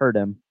penalty hurt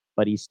him,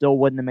 but he still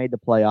wouldn't have made the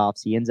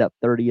playoffs. He ends up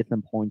 30th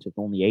in points with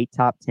only 8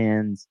 top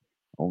 10s,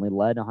 only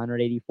led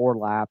 184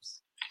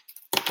 laps.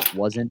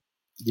 Didn't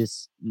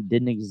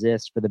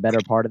exist for the better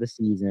part of the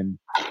season.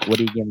 What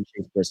are you giving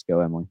Chase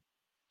Briscoe, Emily?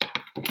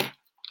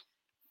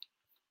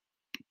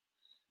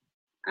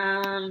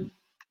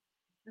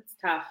 That's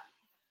tough.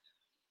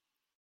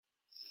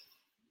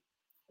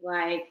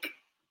 Like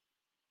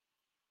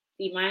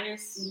B-.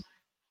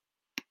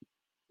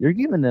 You're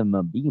giving them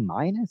a B-?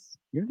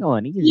 You're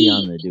going easy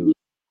on the dude.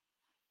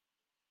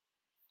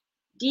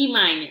 D-.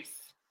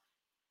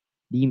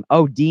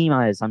 D-.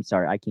 I'm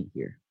sorry, I can't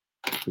hear.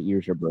 The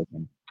ears are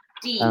broken.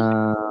 D.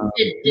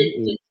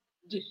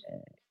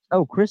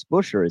 Chris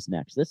Buescher is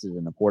next. This is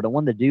an important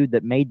one. The dude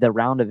that made the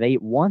round of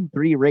 8, won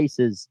 3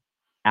 races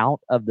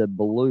out of the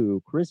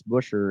blue. Chris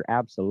Buescher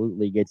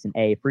absolutely gets an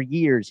A. For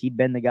years, he'd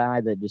been the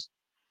guy that just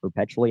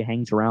perpetually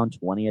hangs around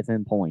 20th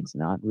in points,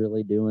 not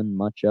really doing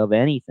much of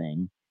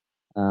anything.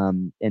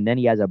 And then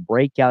he has a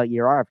breakout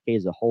year. RFK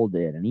as a whole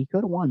did, and he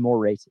could have won more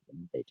races.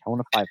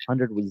 Daytona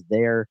 500 was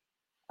there,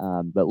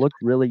 but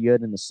looked really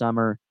good in the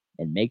summer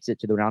and makes it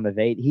to the round of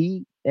 8.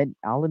 Ken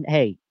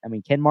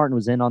Martin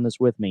was in on this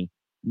with me.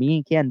 Me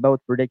and Ken both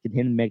predicted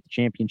him to make the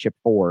championship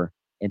 4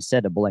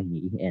 instead of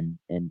Blaney, and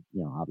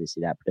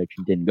obviously that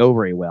prediction didn't go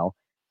very well.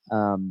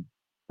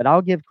 But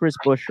I'll give Chris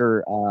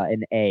Buescher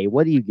an A.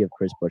 What do you give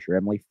Chris Buescher,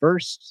 Emily?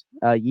 First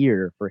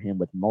year for him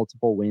with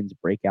multiple wins,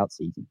 breakout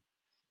season.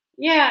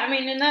 Yeah,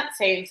 and that's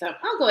saying something.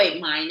 I'll go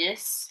A-. A-.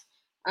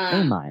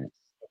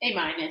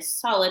 A-,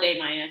 solid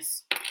A-.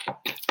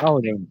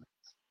 Solid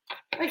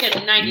A-. Like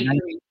a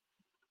 93.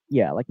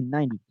 Yeah, like a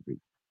 93.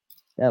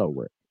 That'll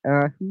work.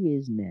 Who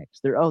is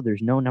next?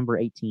 There's no number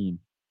 18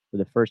 for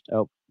the first.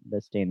 Oh, the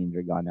standings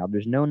are gone now.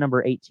 There's no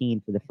number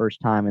 18 for the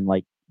first time in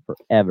like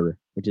forever,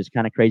 which is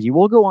kind of crazy.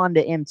 We'll go on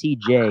to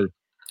MTJ.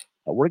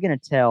 We're going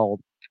to tell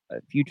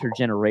future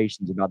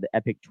generations about the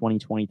epic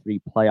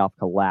 2023 playoff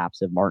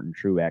collapse of Martin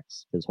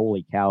Truex, because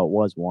holy cow, it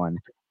was one.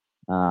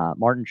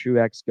 Martin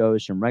Truex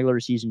goes from regular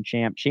season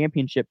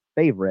championship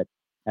favorite,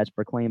 as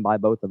proclaimed by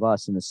both of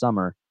us in the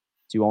summer,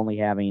 to only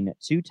having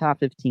 2 top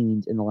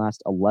 15s in the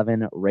last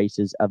 11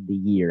 races of the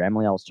year.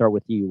 Emily, I'll start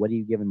with you. What are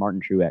you giving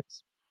Martin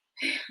Truex?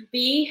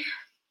 B.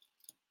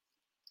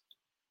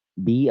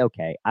 B,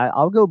 okay.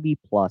 I'll go B+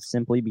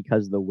 simply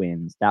because of the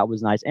wins. That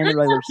was nice. And the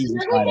regular season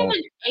title.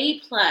 A+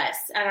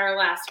 at our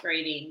last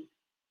grading.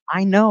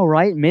 I know,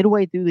 right?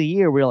 Midway through the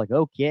year, we were like,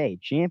 okay,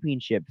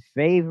 championship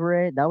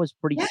favorite. That was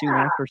pretty soon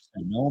after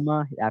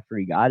Sonoma, after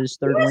he got his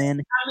third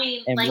win.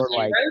 And like in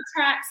road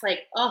tracks,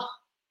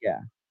 Yeah.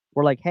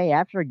 We're like, hey,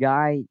 after a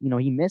guy,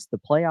 he missed the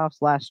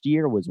playoffs last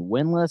year, was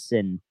winless,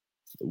 and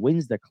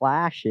wins the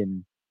Clash,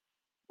 and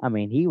I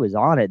mean, he was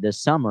on it this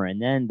summer,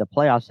 and then the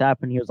playoffs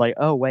happened. He was like,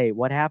 "Oh wait,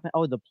 what happened?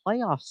 Oh, the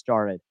playoffs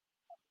started."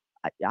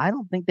 I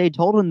don't think they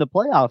told him the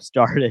playoffs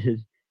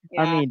started.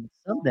 I Yeah. mean,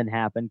 something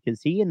happened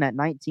because he and that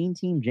 19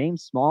 team,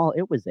 James Small,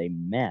 it was a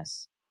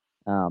mess.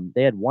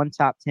 They had one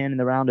top 10 in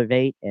the round of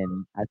 8,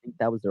 and I think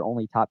that was their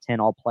only top 10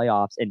 all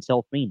playoffs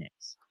until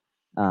Phoenix,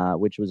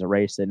 which was a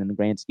race that, in the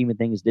grand scheme of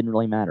things, didn't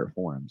really matter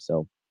for him.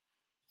 So,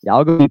 yeah,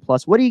 I'll go B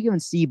plus. What are you giving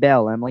C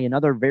Bell, Emily?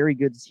 Another very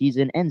good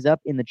season. Ends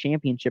up in the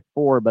championship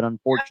 4, but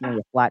unfortunately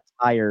a flat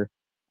tire,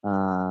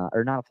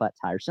 or not a flat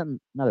tire.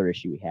 Another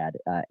issue he had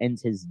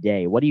ends his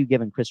day. What are you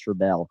giving Christopher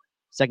Bell?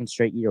 Second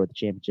straight year with the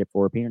championship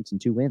 4 appearance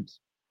and 2 wins.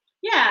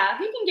 Yeah,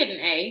 he can get an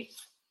A.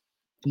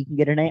 He can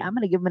get an A. I'm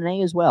going to give him an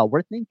A as well.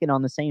 We're thinking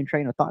on the same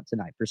train of thought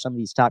tonight for some of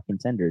these top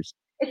contenders.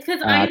 It's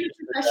because I am a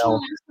Christopher professional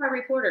Bell, NASCAR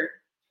reporter.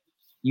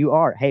 you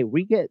are. Hey,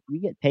 we get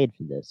paid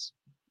for this,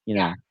 you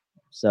know. Yeah.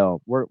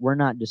 So we're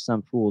not just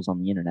some fools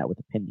on the internet with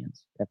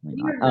opinions.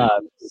 Definitely You're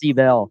not. C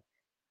Bell,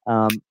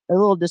 a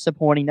little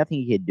disappointing. Nothing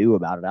he could do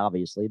about it,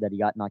 obviously, that he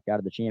got knocked out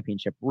of the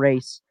championship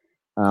race.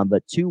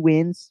 But 2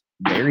 wins,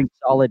 very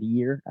solid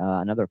year.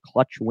 Another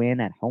clutch win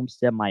at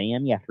Homestead,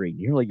 Miami, after he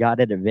nearly got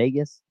it at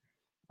Vegas.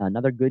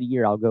 Another good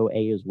year. I'll go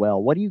A as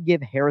well. What do you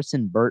give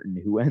Harrison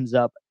Burton, who ends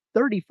up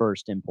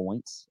 31st in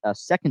points,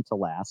 second to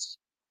last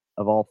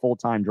of all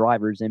full-time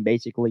drivers, and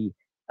basically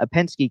a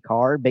Penske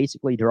car,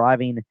 basically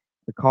driving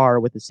the car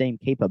with the same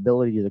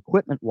capabilities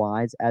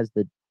equipment-wise as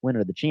the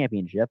winner of the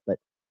championship, but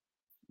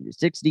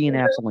 6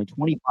 DNFs, only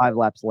 25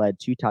 laps led,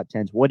 2 top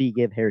 10s. What do you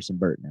give Harrison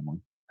Burton,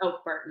 Emily? Oh,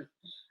 Burton.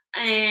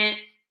 And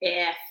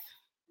F.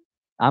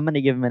 I'm going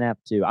to give him an F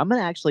too. I'm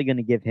actually going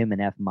to give him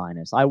an F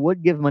minus. I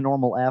would give him a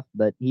normal F,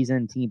 but he's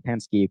in Team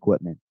Penske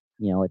equipment.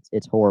 You know,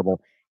 it's horrible.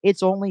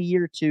 It's only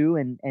year 2,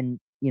 and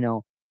you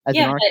know, as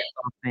an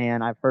Arkansas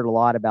fan, I've heard a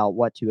lot about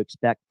what to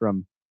expect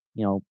from,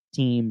 you know,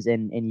 teams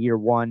in year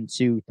 1,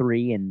 2,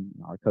 3, and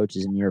our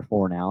coaches in year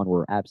 4 now, and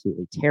we're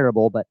absolutely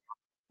terrible. But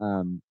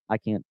I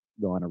can't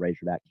go on a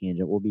Razorback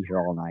tangent. We'll be here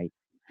all night.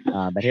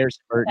 But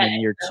Harrison Burton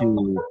in year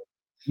 2,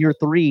 year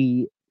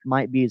 3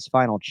 might be his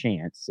final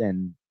chance,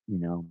 and you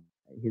know,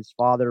 his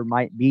father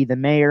might be the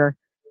mayor,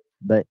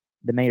 but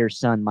the mayor's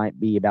son might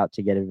be about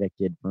to get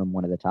evicted from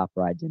one of the top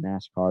rides in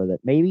NASCAR that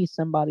maybe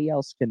somebody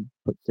else can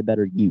put to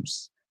better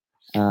use.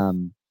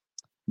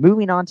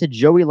 Moving on to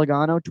Joey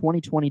Logano,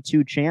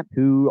 2022 champ,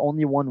 who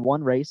only won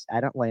 1 race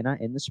at Atlanta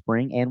in the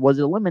spring and was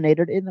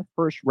eliminated in the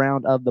first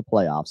round of the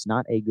playoffs.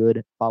 Not a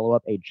good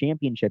follow-up, a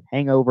championship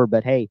hangover,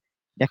 but hey,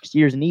 next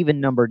year's an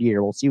even-numbered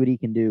year. We'll see what he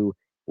can do.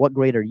 What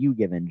grade are you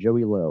giving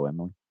Joey Lowe,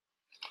 Emily?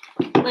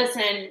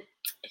 Listen,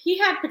 he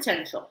had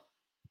potential,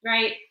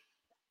 right?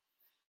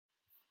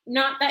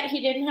 Not that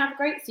he didn't have a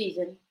great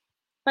season,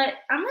 but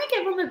I'm going to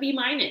give him a B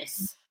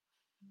minus.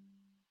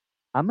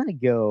 I'm going to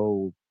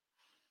go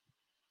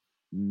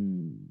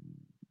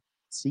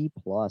C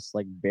plus,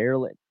 like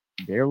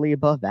barely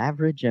above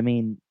average. I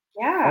mean,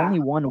 only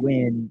 1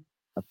 win,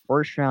 a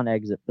first round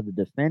exit for the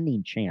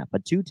defending champ, a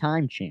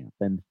 2-time champ,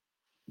 and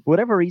for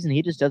whatever reason,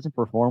 he just doesn't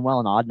perform well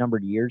in odd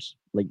numbered years.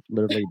 Like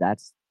literally,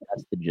 that's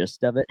the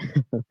gist of it.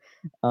 You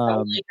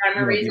know,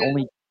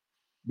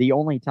 the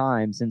only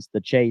time since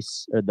the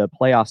chase or the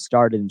playoffs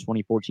started in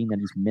 2014 that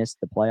he's missed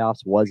the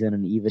playoffs was in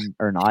an even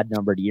or an odd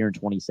numbered year in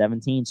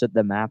 2017. So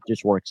the math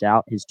just works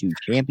out. His 2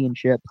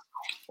 championships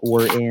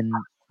were in,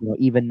 you know,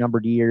 even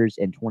numbered years.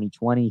 In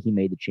 2020, he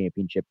made the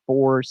championship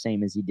 4,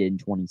 same as he did in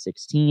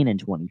 2016 and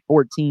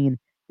 2014.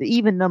 The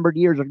even numbered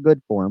years are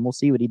good for him. We'll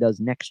see what he does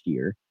next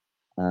year.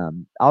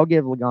 I'll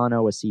give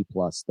Logano a C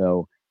plus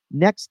though.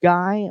 Next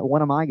guy,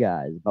 one of my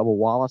guys, Bubba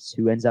Wallace,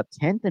 who ends up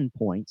 10th in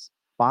points,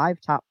 5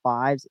 top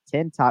 5s,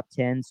 10 top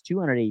 10s,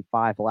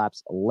 285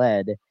 laps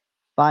led,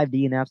 5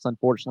 DNFs.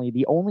 Unfortunately,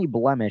 the only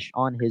blemish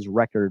on his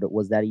record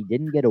was that he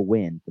didn't get a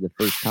win for the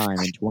first time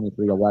in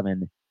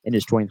 2311 in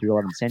his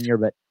 2311 tenure.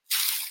 But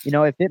you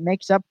know, if it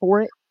makes up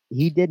for it,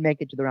 he did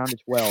make it to the round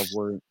of 12,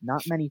 where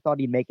not many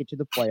thought he'd make it to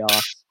the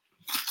playoffs.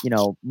 You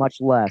know, much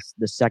less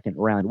the second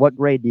round. What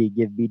grade do you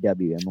give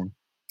BW, Emily?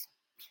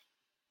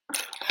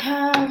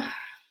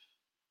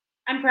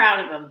 I'm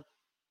proud of him.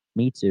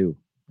 Me too.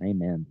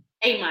 Amen.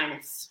 A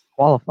minus.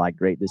 Qualified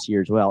great this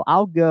year as well.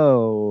 I'll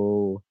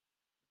go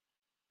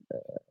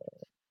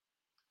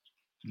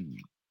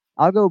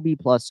B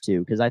plus too,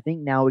 because I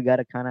think now we got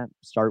to kind of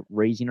start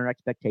raising our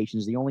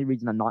expectations. The only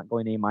reason I'm not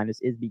going A minus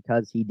is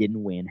because he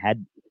didn't win.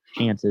 Had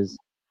chances.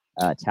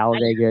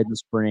 Talladega in the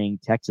spring,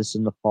 Texas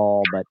in the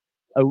fall, but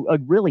a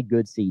really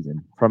good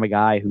season from a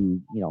guy who,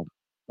 you know,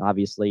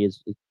 obviously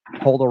is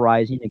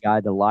polarizing, a guy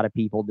that a lot of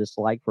people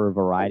dislike for a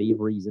variety of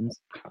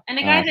reasons. And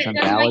a guy that doesn't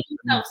like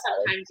himself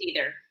sometimes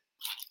either.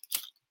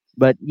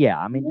 But yeah,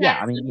 I mean,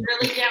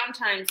 really down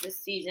times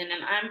this season,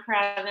 and I'm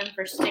proud of him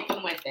for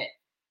sticking with it.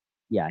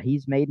 Yeah,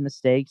 he's made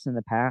mistakes in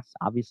the past,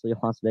 obviously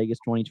Las Vegas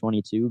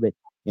 2022, but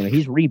you know,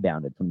 he's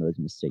rebounded from those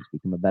mistakes,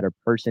 become a better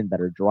person,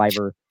 better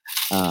driver.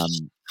 I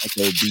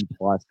go B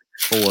plus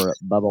for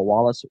Bubba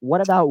Wallace.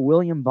 What about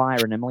William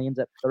Byron? Emily ends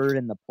up 3rd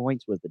in the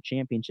points, was the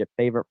championship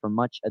favorite for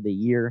much of the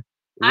year.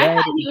 I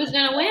thought he was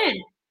going to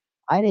win.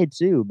 I did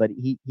too, but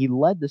he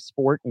led the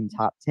sport in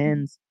top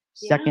tens,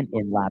 second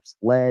in laps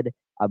led.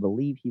 I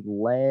believe he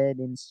led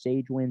in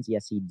stage wins.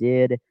 Yes, he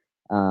did.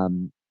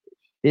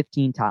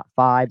 15 top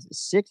fives,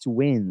 6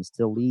 wins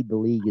to lead the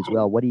league as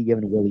well. What are you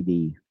giving Willie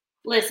B?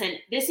 Listen,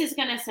 this is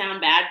going to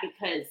sound bad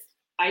because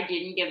I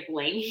didn't give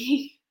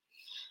Blaney.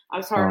 I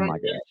was hard Oh on my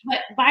him. God. But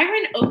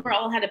Byron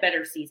overall had a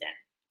better season.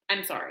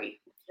 I'm sorry.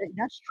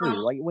 That's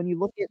true. Like when you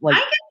look at like I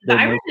give the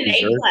Byron most an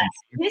A+. deserving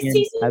This champion,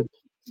 season,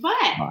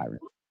 but Byron.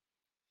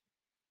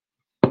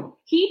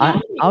 he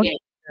I'll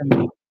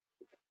dominated.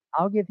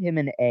 I'll give him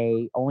an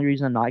A. Only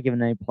reason I'm not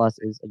giving an A+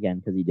 is again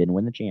because he didn't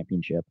win the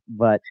championship,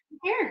 but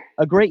Fair.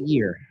 a great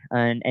year,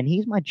 and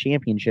he's my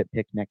championship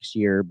pick next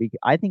year.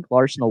 I think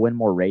Larson will win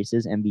more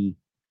races and be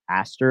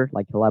faster.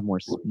 Like he'll have more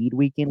speed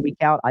week in week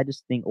out. I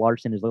just think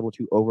Larson is a little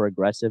too over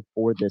aggressive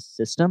for this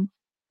system,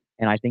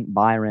 and I think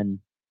Byron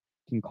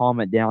can calm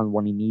it down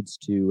when he needs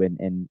to,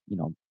 and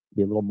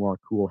be a little more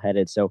cool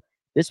headed. So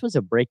this was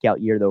a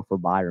breakout year though for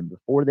Byron.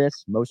 Before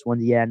this, most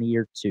ones he had in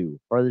year 2.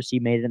 Furthest he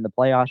made it in the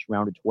playoffs,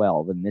 round of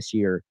 12, and this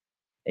year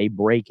a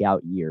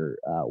breakout year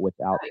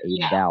without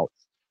a doubt.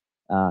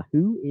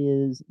 Who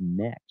is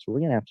next? We're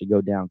gonna have to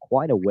go down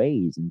quite a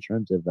ways in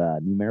terms of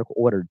numerical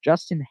order.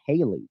 Justin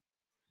Haley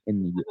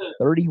in the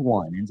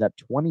 31 ends up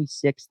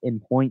 26th in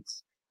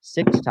points,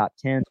 6 top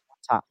 10s,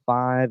 top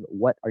 5.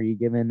 What are you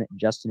giving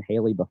Justin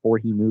Haley before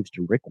he moves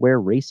to Rick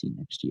Ware Racing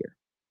next year?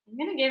 I'm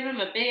going to give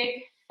him a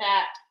big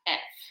fat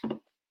F.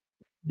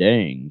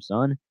 Dang,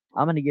 son.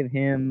 I'm going to give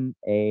him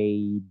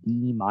a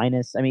D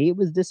minus. I mean, it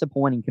was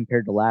disappointing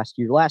compared to last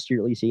year. Last year,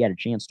 at least, he had a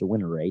chance to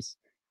win a race.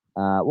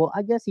 Well,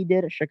 I guess he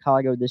did at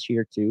Chicago this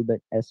year too, but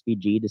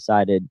SVG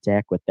decided to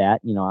heck with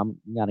that. I'm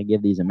going to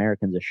give these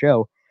Americans a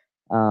show.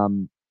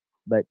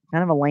 But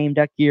kind of a lame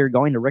duck year.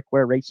 Going to Rick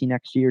Ware Racing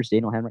next year, so they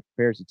don't have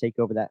repairs to take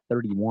over that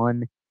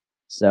 31.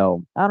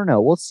 So I don't know.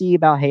 We'll see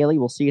about Haley.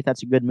 We'll see if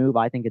that's a good move.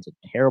 I think it's a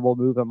terrible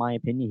move, in my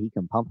opinion. He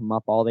can pump him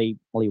up all he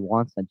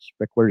wants. That's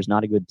Rick Ware's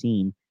not a good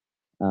team.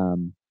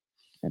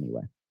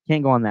 Anyway,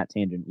 can't go on that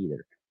tangent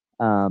either.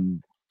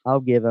 I'll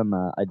give him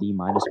a D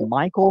minus.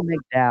 Michael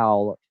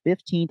McDowell,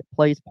 15th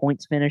place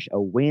points finish, a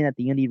win at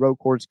the Indy Road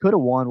Course. Could have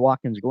won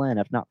Watkins Glen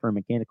if not for a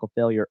mechanical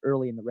failure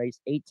early in the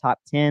race. 8 top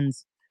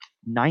 10s,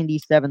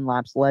 97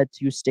 laps led,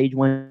 2 stage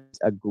wins.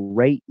 A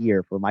great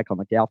year for Michael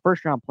McDowell.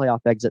 First round playoff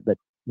exit, but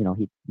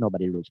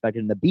nobody really expected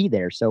him to be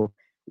there. So,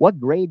 what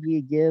grade do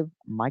you give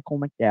Michael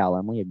McDowell?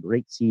 Emily, a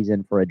great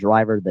season for a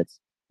driver that's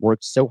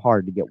worked so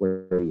hard to get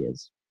where he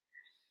is.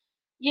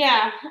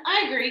 Yeah,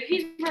 I agree.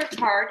 He's worked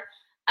hard.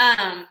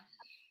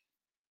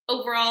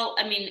 Overall,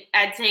 I mean,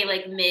 I'd say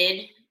like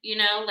mid,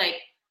 like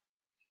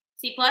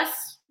C+.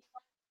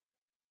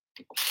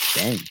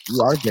 Dang,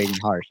 you are grading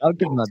harsh. I'll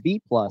give him a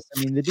B+. I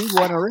mean, the dude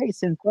won a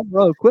race in front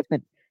row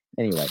equipment.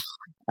 Anyway,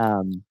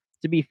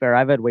 to be fair,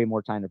 I've had way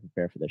more time to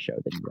prepare for the show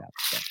than you have.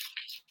 So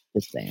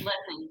just saying.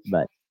 Listen,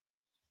 but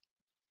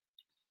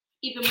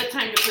even with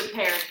time to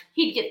prepare,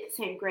 he'd get the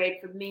same grade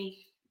from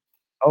me.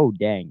 Oh,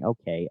 dang.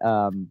 Okay.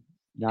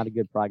 Not a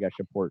good progress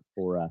report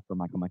for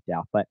Michael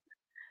McDowell, but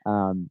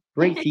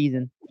great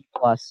season.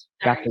 Plus,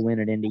 got to win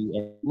at Indy.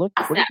 It looked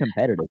pretty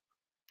competitive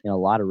in a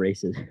lot of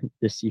races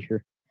this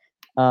year.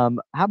 How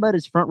about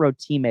his front row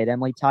teammate,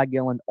 Emily? Todd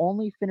Gillen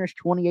only finished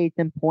 28th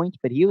in points,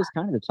 but he was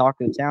kind of the talk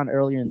of the town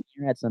earlier in the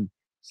year. Had some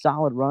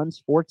solid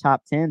runs, 4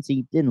 top 10s.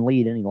 He didn't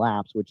lead any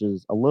laps, which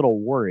is a little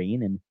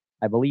worrying. And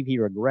I believe he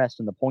regressed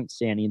in the point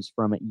standings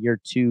from year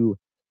 2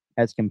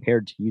 as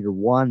compared to year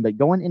 1. But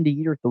going into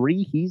year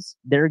 3, he's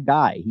their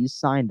guy. He's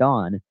signed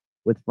on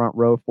with front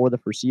row for the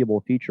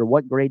foreseeable future.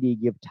 What grade do you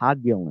give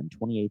Todd Gillen,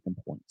 28th in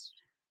points?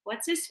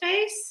 What's his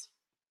face?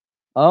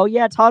 Oh,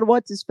 yeah, Todd,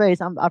 what's his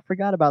face? I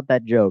forgot about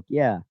that joke.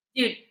 Yeah.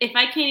 Dude, if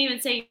I can't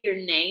even say your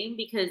name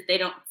because they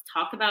don't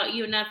talk about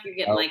you enough, you're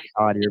getting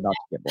Todd, you're about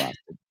to get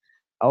blasted.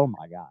 Oh,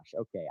 my gosh.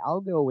 Okay, I'll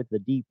go with the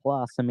D+.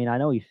 I mean, I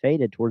know he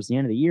faded towards the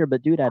end of the year,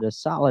 but dude had a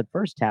solid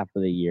first half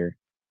of the year.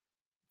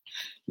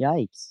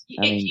 Yikes.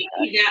 I mean,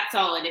 he's that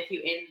solid if you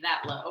end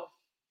that low.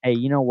 Hey,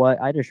 you know what?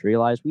 I just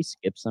realized we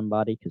skipped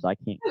somebody because I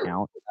can't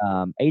count.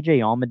 AJ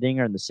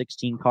Allmendinger in the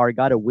 16 car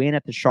got a win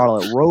at the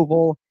Charlotte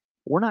Roval.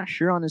 We're not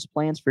sure on his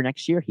plans for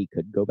next year. He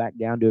could go back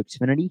down to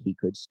Xfinity. He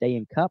could stay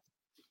in Cup.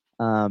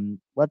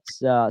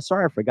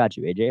 Sorry, I forgot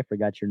you, AJ. I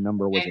forgot your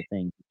number was a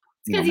thing.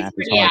 It's because he's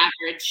pretty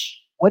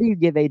average. What do you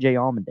give AJ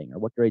Allmendinger?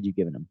 What grade you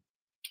giving him?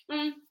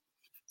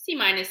 C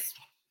minus.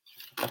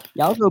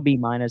 Yeah, I'll go B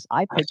minus.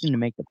 I picked him to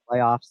make the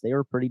playoffs. They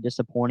were pretty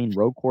disappointing.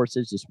 Road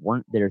courses just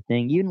weren't their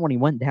thing. Even when he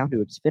went down to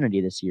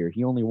Xfinity this year,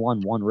 he only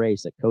won 1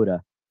 race at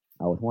COTA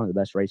with one of the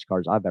best race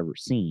cars I've ever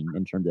seen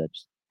in terms of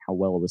just how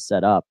well it was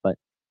set up. But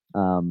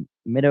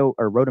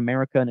Road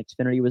America and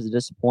Xfinity was a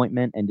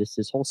disappointment, and just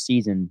his whole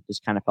season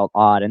just kind of felt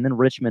odd. And then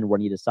Richmond,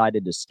 when he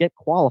decided to skip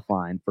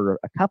qualifying for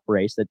a Cup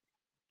race that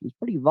was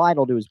pretty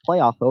vital to his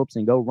playoff hopes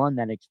and go run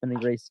that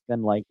Xfinity race,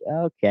 been like,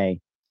 okay.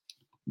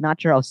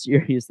 Not sure how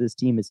serious this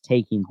team is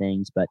taking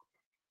things, but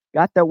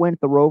got that win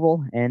at the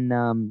Roval, and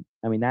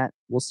that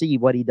we'll see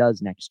what he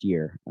does next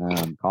year.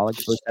 College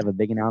supposed to have a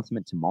big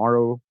announcement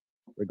tomorrow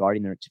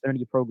regarding their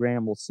Xfinity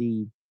program. We'll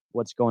see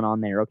what's going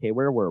on there. Okay,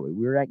 where were we?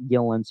 We were at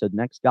Gillen. So the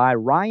next guy,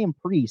 Ryan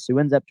Preece, who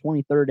ends up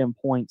 23rd in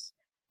points.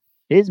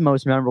 His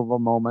most memorable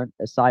moment,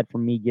 aside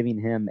from me giving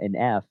him an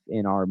F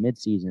in our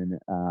midseason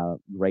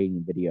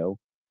grading video,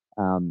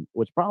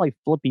 was probably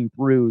flipping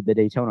through the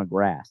Daytona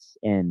grass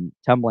and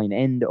tumbling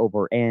end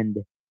over end.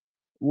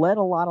 Led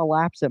a lot of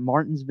laps at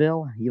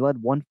Martinsville. He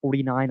led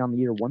 149 on the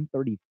year,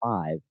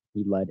 135.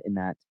 He led in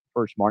that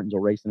first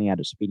Martinsville race, and he had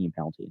a speeding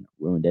penalty and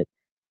ruined it.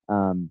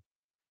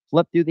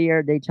 Flipped through the air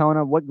at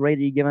Daytona. What grade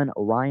are you giving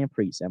Ryan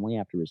Preece, Emily,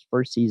 after his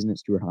first season at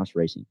Stewart Haas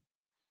Racing?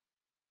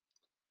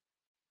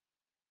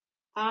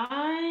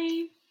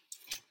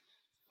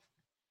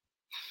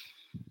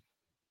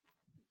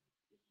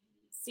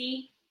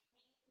 C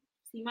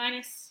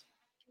minus.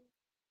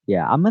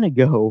 Yeah, I'm gonna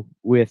go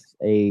with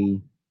a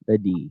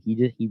D.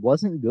 He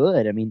wasn't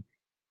good. I mean,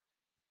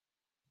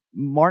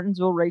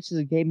 Martinsville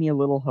races gave me a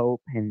little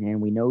hope, and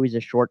we know he's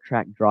a short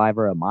track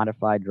driver, a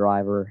modified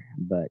driver,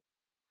 but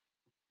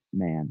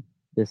man,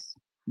 this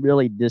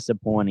really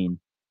disappointing.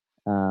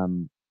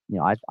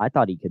 I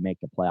thought he could make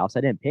the playoffs.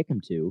 I didn't pick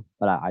him to,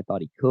 but I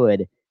thought he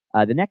could.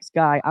 The next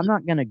guy, I'm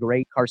not gonna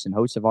grade Carson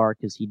Hocevar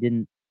because he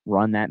didn't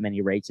run that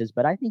many races,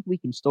 but I think we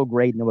can still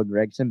grade Noah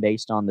Gragson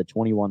based on the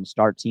 21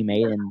 starts he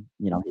made and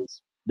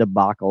his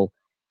debacle.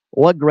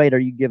 What grade are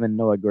you giving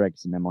Noah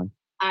Gragson, Emily?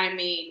 I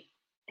mean,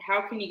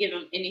 how can you give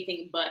him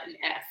anything but an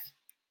F?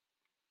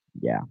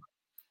 Yeah,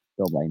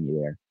 don't blame you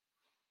there.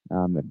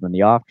 From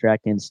the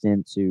off-track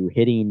incident to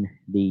hitting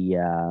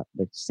the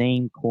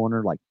same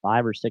corner like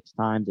 5 or 6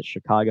 times at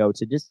Chicago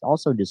to just not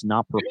I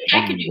can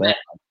performing do well. better.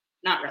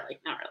 Not really.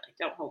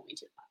 Don't hold me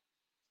to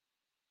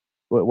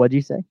that. What'd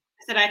you say?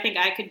 I said I think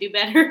I could do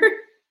better.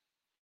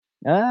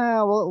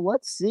 Well,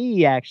 let's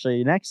see.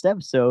 Actually, next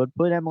episode,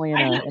 put Emily in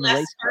a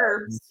race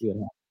car and see what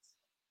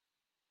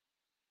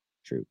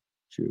happens.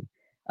 True.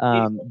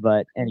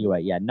 But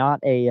anyway, yeah, not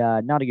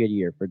a good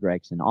year for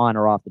Gragson on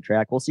or off the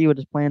track. We'll see what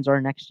his plans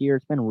are next year.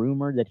 It's been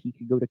rumored that he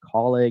could go to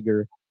college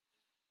or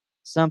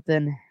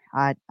something.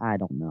 I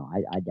don't know.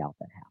 I doubt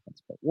that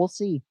happens, but we'll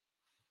see.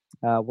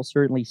 We'll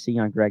certainly see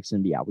on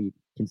Gragson. Yeah, we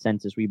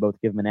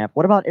both give him an F.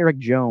 What about Eric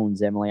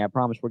Jones, Emily? I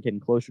promise we're getting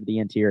closer to the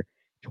end here.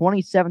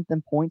 27th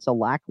in points, a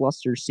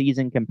lackluster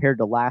season compared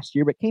to last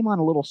year, but came on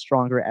a little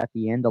stronger at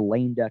the end. A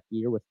lame duck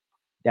year with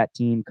that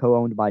team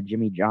co-owned by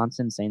Jimmy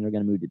Johnson, saying they're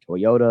going to move to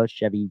Toyota.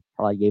 Chevy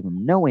probably gave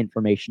him no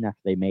information after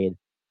they made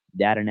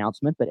that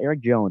announcement. But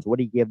Eric Jones, what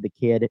do you give the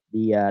kid,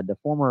 the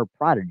former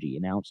prodigy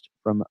announced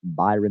from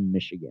Byron,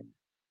 Michigan?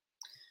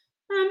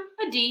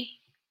 A D.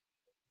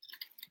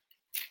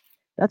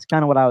 That's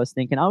kind of what I was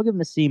thinking. I'll give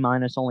him a C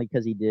minus only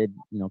because he did,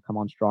 come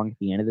on strong at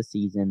the end of the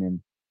season, and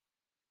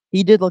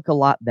he did look a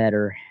lot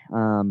better.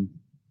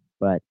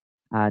 But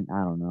I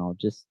don't know.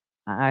 Just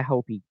I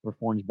hope he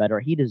performs better.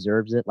 He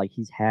deserves it. Like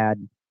he's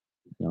had,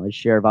 his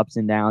share of ups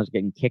and downs,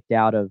 getting kicked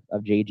out of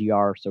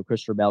JGR, so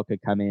Christopher Bell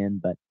could come in.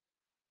 But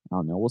I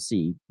don't know. We'll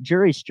see.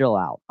 Jury's still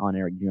out on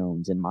Eric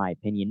Jones, in my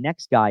opinion.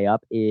 Next guy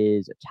up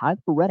is Tyler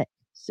Reddick,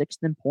 6th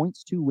in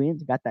points, 2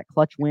 wins. Got that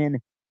clutch win.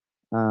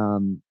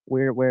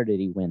 Where did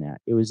he win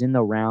at? It was in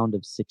the round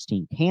of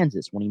 16,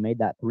 Kansas, when he made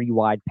that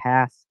 3-wide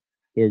pass.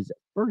 His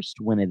first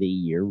win of the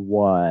year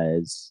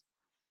was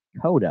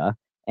Coda,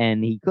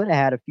 and he could have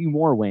had a few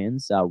more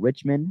wins.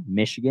 Richmond,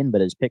 Michigan,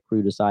 but his pit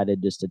crew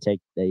decided just to take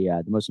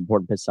the most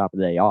important pit stop of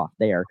the day off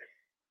there.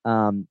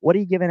 What are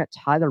you giving at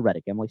Tyler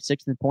Reddick, Emily?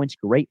 6th in points,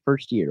 great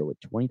first year with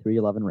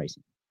 23-11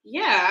 racing.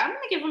 Yeah, I'm gonna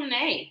give him an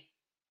A.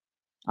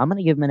 I'm going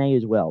to give him an A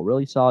as well.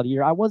 Really solid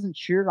year. I wasn't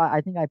sure.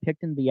 I think I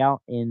picked him to be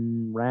out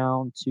in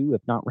round 2,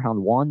 if not round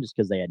 1, just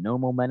because they had no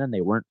momentum. They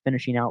weren't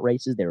finishing out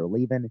races. They were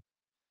leaving.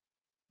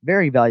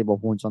 Very valuable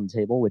points on the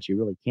table, which you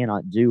really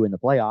cannot do in the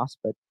playoffs,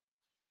 but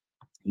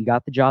he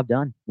got the job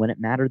done when it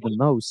mattered the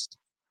most.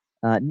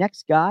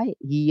 Next guy,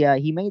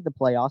 he made the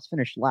playoffs,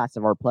 finished last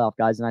of our playoff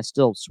guys, and I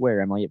still swear,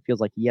 Emily, it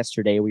feels like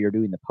yesterday we were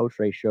doing the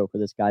post-race show for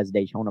this guy's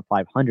Daytona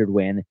 500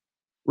 win.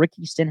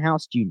 Ricky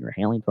Stenhouse Jr.,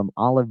 hailing from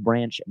Olive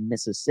Branch,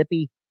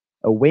 Mississippi.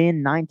 A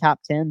win, 9 top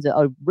 10s,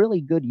 a really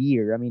good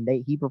year. I mean,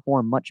 he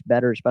performed much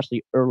better,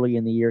 especially early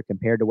in the year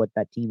compared to what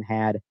that team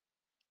had.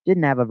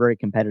 Didn't have a very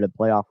competitive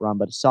playoff run,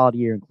 but a solid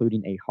year,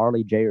 including a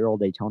Harley J. Earl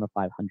Daytona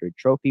 500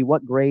 trophy.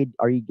 What grade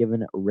are you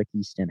giving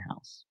Ricky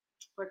Stenhouse?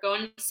 We're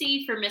going to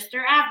C for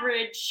Mr.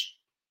 Average.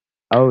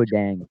 Oh,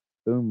 dang.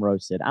 Boom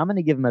roasted. I'm going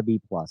to give him a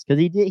B+, because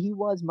he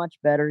was much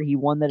better. He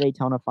won the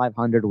Daytona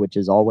 500, which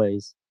is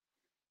always,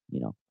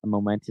 a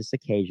momentous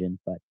occasion,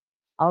 but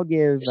I'll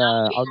give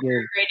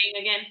grading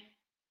again.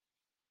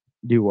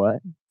 Do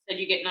what? Said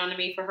you getting on to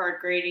me for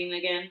hard grading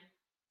again?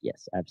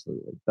 Yes,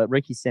 absolutely. But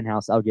Ricky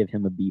Stenhouse, I'll give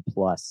him a B+.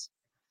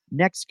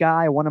 Next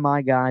guy, one of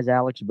my guys,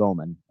 Alex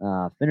Bowman,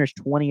 finished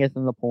 20th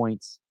in the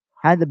points,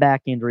 had the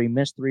back injury,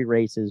 missed 3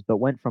 races, but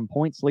went from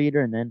points leader,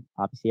 and then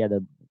obviously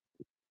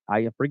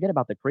I forget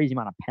about the crazy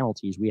amount of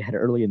penalties we had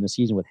early in the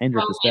season with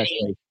Hendrick,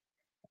 especially.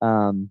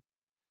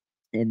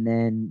 And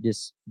then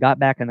just got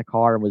back in the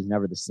car and was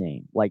never the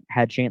same. Like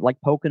like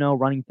Pocono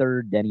running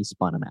third, then he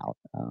spun him out.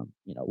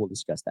 We'll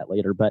discuss that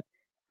later, but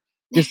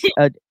just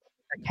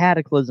a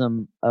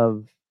cataclysm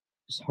of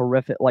just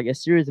horrific, like a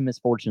series of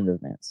misfortunate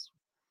events,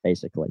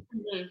 basically,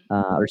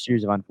 or a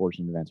series of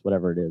unfortunate events,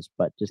 whatever it is.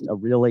 But just a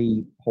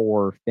really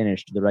poor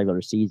finish to the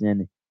regular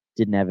season.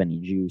 Didn't have any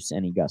juice,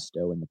 any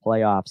gusto in the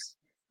playoffs.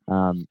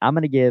 I'm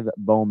going to give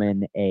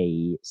Bowman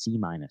a C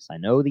minus. I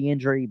know the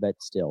injury,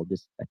 but still,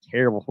 just a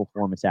terrible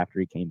performance after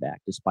he came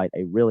back, despite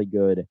a really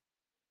good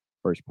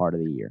first part of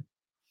the year.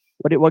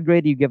 What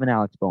grade are you giving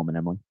Alex Bowman,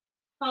 Emily?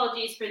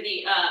 Apologies for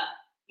the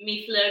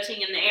me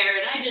floating in the air,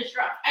 and I just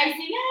dropped icing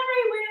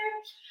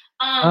everywhere.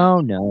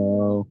 Oh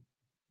no!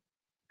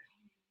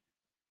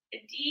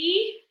 A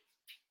D.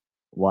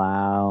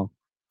 Wow,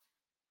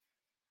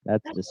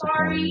 that's I'm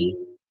disappointing. sorry.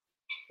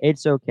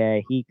 It's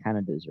okay. He kind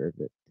of deserved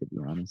it, to be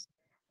honest.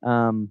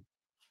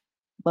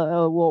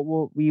 But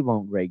we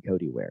won't grade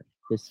Cody Ware.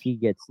 He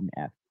gets an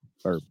F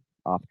for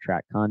off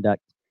track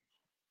conduct.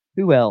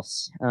 Who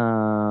else?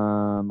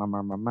 I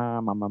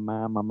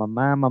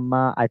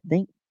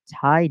think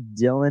Ty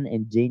Dillon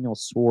and Daniel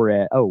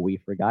Suarez. Oh, we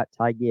forgot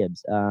Ty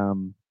Gibbs.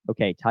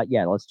 Okay,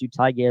 let's do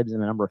Ty Gibbs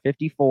and the number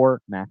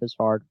 54. Math is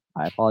hard.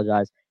 I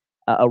apologize.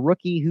 A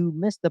rookie who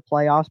missed the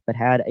playoffs but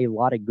had a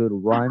lot of good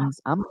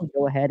runs. I'm gonna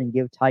go ahead and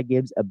give Ty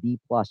Gibbs a B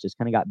plus. Just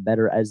kind of got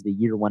better as the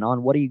year went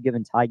on. What are you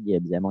giving Ty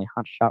Gibbs, Emily?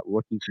 Hot shot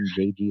rookie from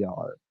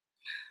JGR.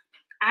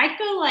 I'd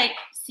go like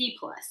C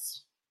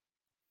plus.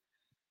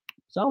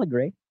 Solid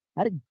grade.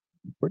 Had a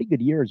pretty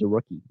good year as a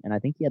rookie, and I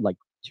think he had like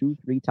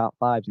 2-3 top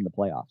fives in the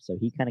playoffs. So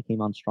he kind of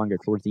came on stronger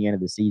towards the end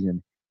of the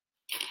season.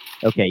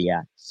 Okay,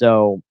 yeah.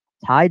 So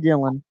Ty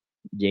Dillon,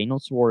 Daniel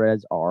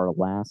Suarez are our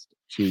last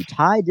two.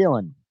 Ty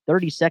Dillon,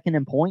 32nd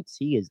in points.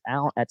 He is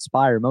out at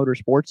Spire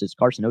Motorsports as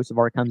Carson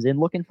Osavar comes in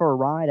looking for a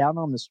ride out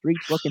on the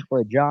streets, looking for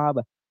a job.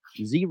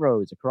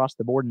 Zeros across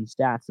the board in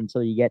stats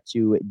until you get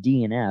to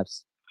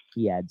DNFs.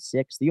 He had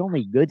 6. The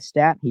only good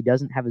stat he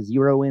doesn't have a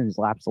 0 in is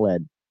laps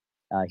led.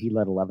 He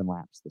led 11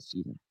 laps this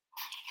season.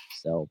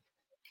 So,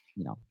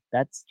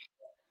 that's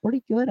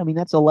pretty good. I mean,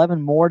 that's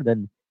 11 more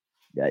than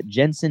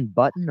Jensen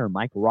Button or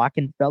Mike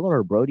Rockenfeller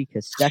or Brody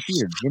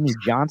Kostecki or Jimmy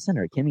Johnson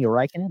or Kimi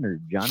Räikkönen or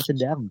Jonathan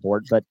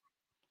Davenport. But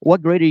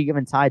what grade are you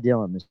giving Ty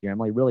Dillon this year?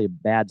 Emily, really a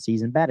bad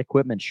season. Bad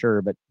equipment,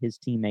 sure, but his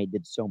teammate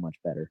did so much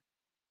better.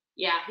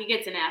 Yeah, he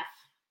gets an F.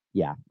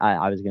 Yeah,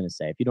 I was going to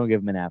say, if you don't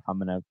give him an F, I'm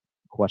going to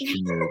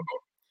question your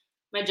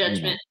my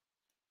judgment.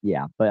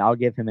 Yeah, but I'll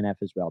give him an F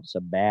as well. Just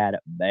a bad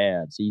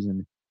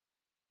season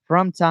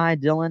from Ty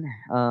Dillon.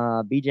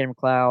 BJ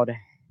McLeod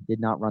did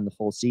not run the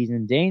full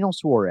season. Daniel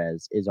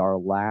Suarez is our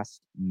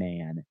last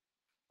man.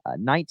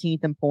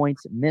 19th in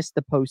points, missed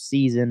the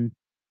postseason.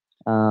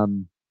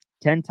 10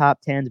 top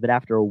 10s, but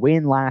after a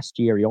win last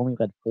year, he only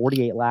led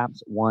 48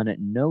 laps, won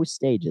no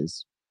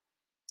stages.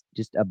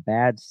 Just a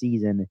bad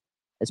season,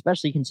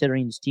 especially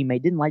considering his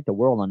teammate didn't light the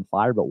world on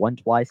fire, but won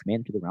twice,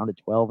 made it to the round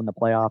of 12 in the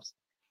playoffs.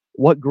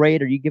 What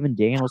grade are you giving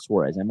Daniel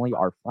Suarez, Emily?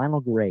 Our final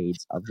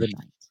grades of the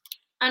night.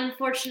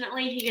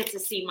 Unfortunately, he gets a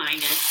C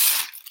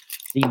minus.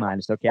 C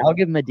minus. Okay, I'll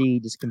give him a D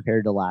just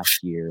compared to last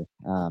year.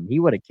 He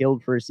would have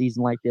killed for a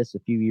season like this a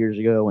few years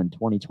ago in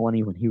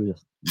 2020 when he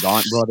was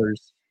Gaunt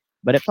Brothers.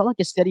 But it felt like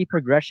a steady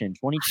progression.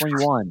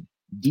 2021,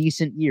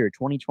 decent year.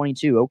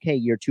 2022, okay,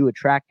 year 2 at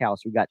Trackhouse.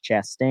 We got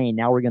Chastain.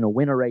 Now we're going to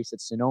win a race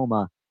at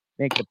Sonoma,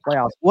 make the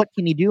playoffs. What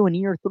can he do in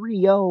year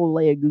 3? Oh,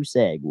 lay a goose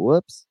egg.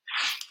 Whoops.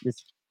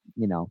 Just,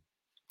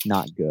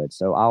 not good.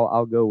 So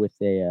I'll go with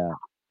a,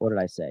 what did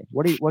I say?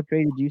 What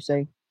grade did you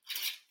say?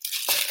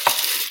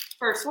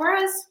 For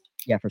Suarez?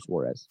 Yeah, for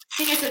Suarez. I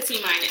think I said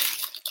C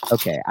minus.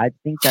 Okay, I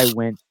think I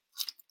went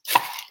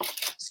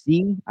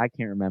C. I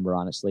can't remember,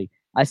 honestly.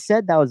 I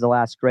said that was the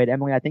last grade.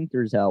 Emily, I think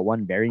there's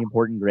one very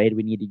important grade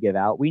we need to give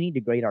out. We need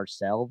to grade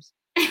ourselves.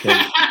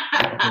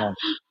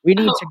 We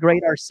need to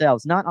grade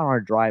ourselves, not on our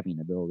driving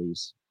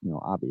abilities.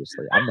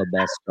 Obviously, I'm the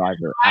best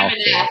driver out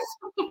there.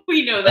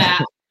 We know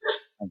that.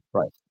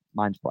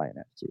 Mine's probably an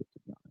F too, to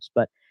be honest.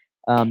 But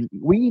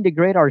we need to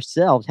grade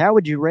ourselves. How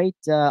would you rate?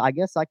 I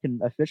guess I can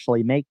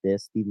officially make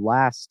this the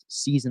last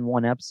season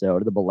 1 episode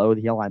of the Below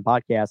the Yellow Line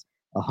podcast.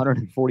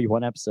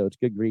 141 episodes.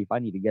 Good grief! I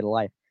need to get a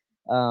life.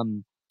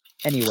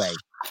 Anyway,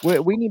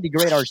 we need to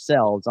grade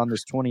ourselves on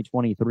this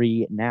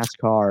 2023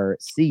 NASCAR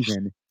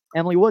season.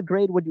 Emily, what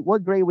grade would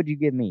you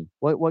give me?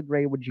 What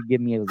grade would you give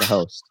me as the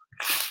host?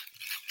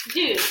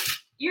 Dude,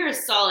 you're a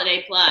solid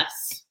A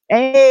plus.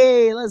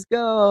 Hey, let's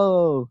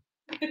go.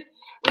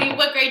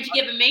 What grade you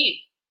giving me?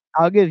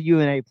 I'll give you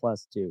an A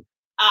plus too.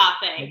 Ah,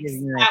 thanks.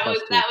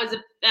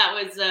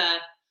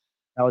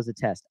 That was a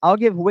test. I'll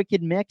give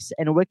Wicked Mix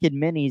and Wicked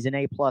Minis an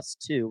A plus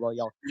too. Well,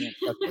 y'all can't.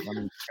 Okay, let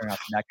me turn out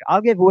the back.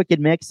 I'll give Wicked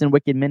Mix and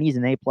Wicked Minis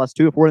an A plus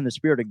too if we're in the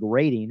spirit of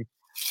grading.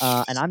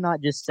 And I'm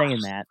not just saying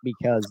that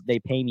because they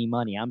pay me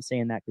money. I'm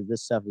saying that because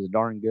this stuff is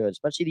darn good,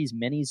 especially these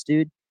minis,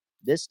 dude.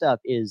 This stuff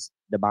is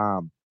the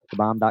bomb.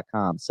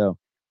 Thebomb.com. So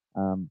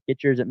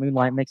get yours at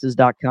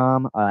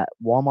moonlightmixes.com,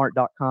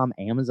 walmart.com,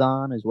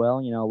 Amazon as well.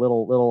 A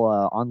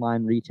little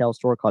online retail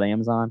store called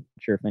Amazon.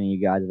 Not sure if any of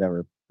you guys have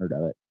ever heard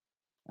of it.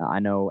 I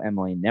know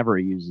Emily never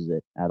uses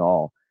it at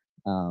all.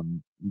 But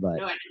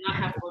no, I did not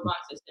have 4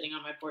 boxes sitting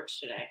on my porch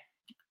today.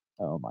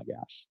 Oh my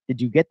gosh. Did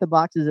you get the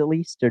boxes at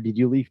least, or did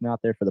you leave them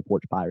out there for the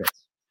Porch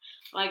Pirates?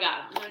 Well, I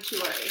got them. Don't you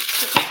worry.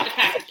 Protect the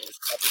packages.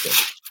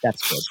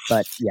 That's good.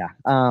 But yeah,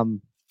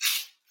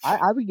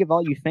 I would give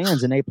all you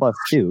fans an A+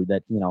 too.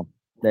 That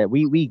that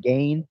we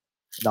gained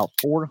about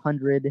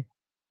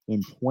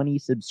 420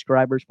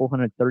 subscribers,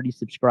 430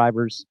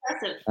 subscribers.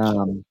 Impressive.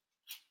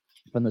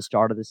 From the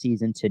start of the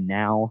season to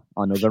now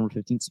on November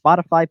 15th.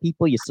 Spotify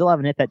people, you still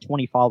haven't hit that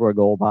 20 follower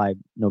goal by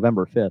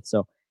November 5th.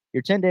 So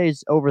you're 10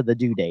 days over the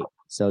due date.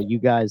 So you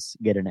guys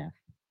get an F.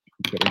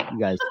 I'm kidding. You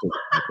guys still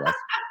get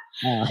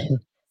an A+.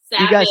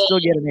 You guys still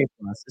get an A+,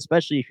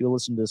 especially if you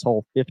listen to this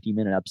whole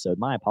 50-minute episode.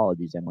 My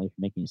apologies, Emily, for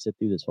making you sit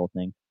through this whole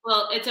thing.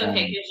 Well, it's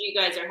okay because you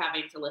guys are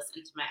having to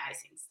listen to my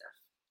icing stuff.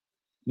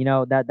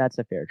 That's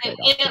a fair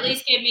trade-off. It at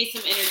least gave me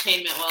some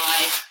entertainment while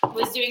I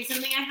was doing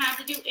something I had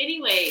to do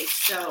anyways.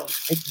 So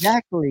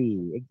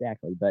exactly.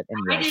 But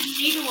anyway, I didn't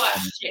need to watch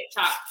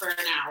TikTok for an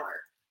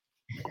hour.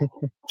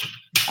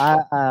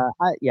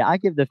 I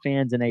give the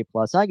fans an A+.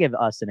 I give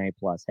us an A+.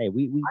 Hey,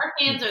 we our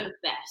fans are the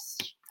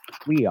best.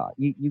 We are.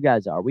 You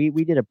guys are. We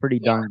did a pretty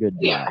darn good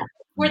job.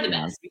 We're the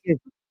best.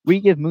 We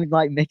give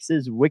Moonlight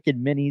Mixes, Wicked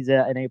Minis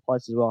an A+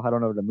 as well. Head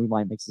on over to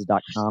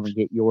moonlightmixes.com and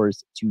get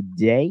yours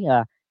today.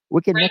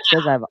 Wicked Mix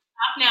says I have.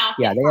 Now.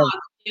 Yeah,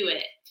 do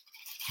it.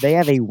 They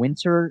have a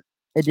winter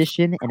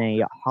edition and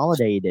a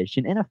holiday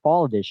edition and a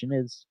fall edition.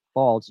 Is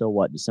fall till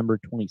what, December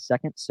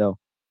 22nd? So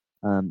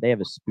they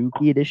have a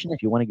spooky edition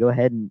if you want to go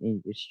ahead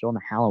and it's still in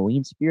the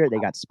Halloween spirit. They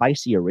got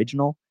spicy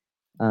original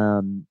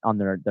on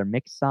their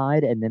mix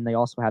side, and then they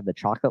also have the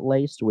chocolate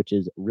laced, which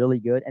is really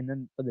good. And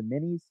then for the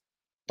minis,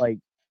 like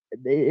it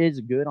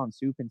is good on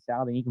soup and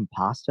salad and even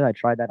pasta. I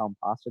tried that on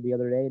pasta the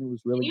other day and it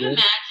was really good.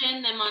 Can you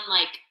imagine them on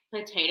like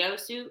potato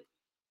soup?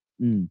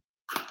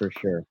 For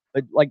sure.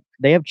 But like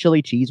they have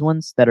chili cheese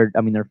ones that are,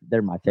 I mean,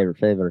 they're my favorite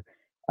flavor.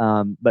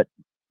 But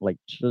like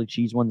chili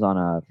cheese ones on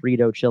a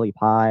Frito chili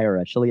pie or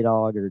a chili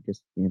dog or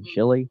just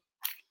chili.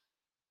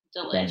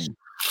 Delicious. Dang,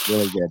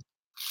 really good.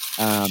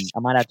 I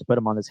might have to put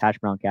them on this hash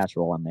brown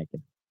casserole I'm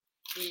making.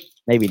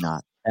 Maybe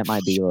not. That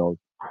might be a little.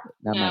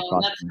 That might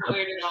cross. That's not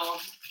weird at all.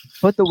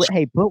 Put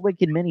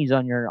Wicked Minis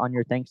on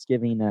your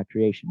Thanksgiving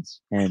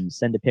creations and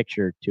send a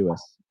picture to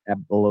us at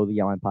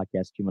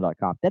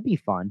belowtheyellowlinepodcast@gmail.com. That'd be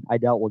fun. I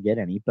doubt we'll get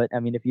any, but I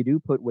mean, if you do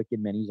put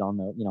Wicked Minis on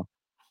the,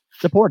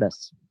 support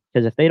us,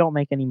 because if they don't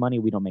make any money,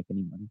 we don't make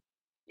any money.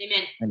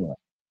 Amen. Anyway,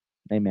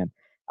 amen.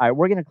 All right,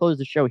 we're gonna close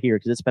the show here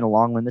because it's been a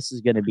long one. This is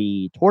gonna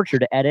be torture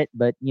to edit,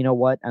 but you know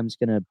what? I'm just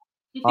gonna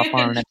hop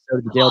on an episode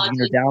of the Dale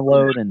Jr.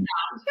 download, and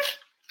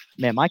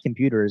man, my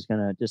computer is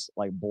gonna just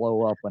like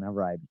blow up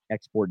whenever I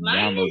export and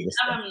download this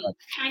stuff.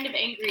 Kind of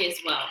angry as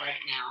well right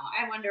now.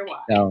 I wonder why.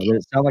 Oh, does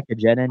it sound like a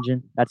jet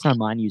engine? That's how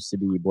mine used to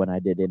be when I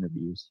did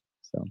interviews.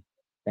 So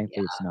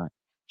thankfully it's not.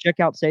 Check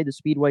out Say the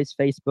Speedway's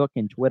Facebook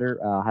and Twitter.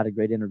 Had a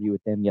great interview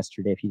with them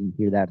yesterday. If you didn't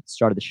hear that at the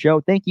start of the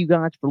show, thank you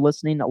guys for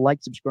listening.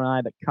 Like,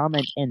 subscribe,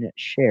 comment, and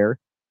share.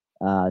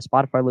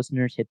 Spotify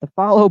listeners, hit the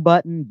follow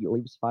button. You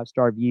leave us a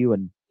 5-star review,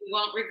 and you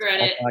won't regret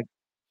it.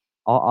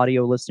 All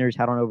audio listeners,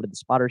 head on over to the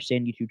Spotter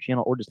Stand YouTube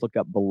channel, or just look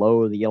up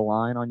Below the Yellow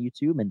Line on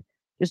YouTube, and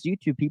just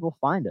YouTube people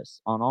find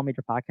us on all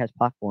major podcast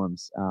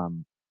platforms.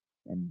 And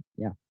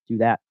yeah, do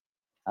that.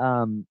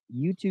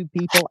 YouTube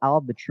people, I'll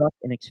have the truck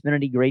and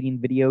Xfinity grading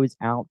videos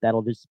out.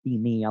 That'll just be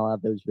me. I'll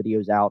have those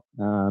videos out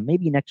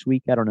maybe next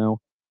week. I don't know.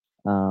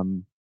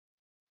 And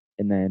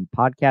then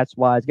podcast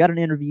wise, got an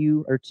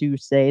interview or two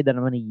that I'm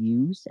going to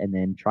use, and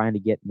then trying to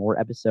get more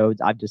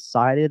episodes. I've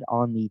decided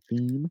on the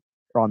theme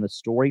or on the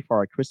story for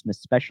our Christmas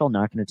special.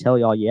 Not going to tell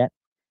y'all yet.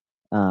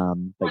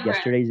 But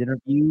yesterday's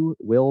interview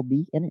will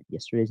be in it.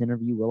 Yesterday's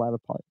interview will have a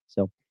part.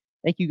 So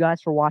thank you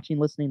guys for watching,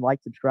 listening,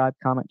 like, subscribe,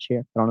 comment,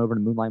 share. Head on over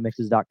to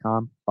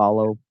moonlightmixes.com.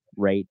 Follow,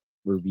 rate,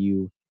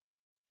 review,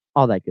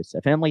 all that good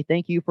stuff. Emily,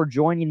 thank you for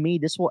joining me.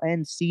 This will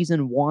end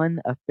season 1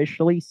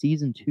 officially.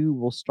 Season 2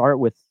 will start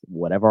with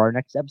whatever our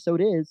next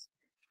episode is.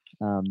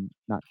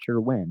 Not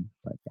sure when,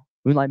 but yeah.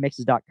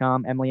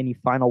 Moonlightmixes.com. Emily, any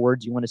final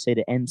words you want to say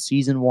to end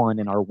season 1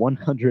 in our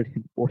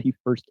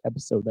 141st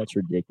episode? That's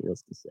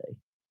ridiculous to say.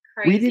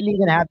 Crazy. We didn't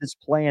even have this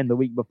plan the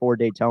week before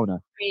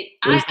Daytona. It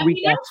was the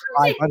week after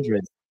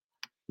 500.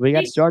 We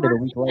got started a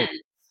week late.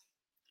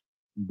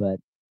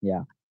 But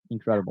yeah,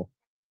 incredible.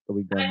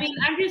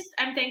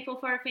 I'm thankful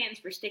for our fans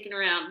for sticking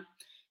around.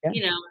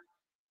 Yeah.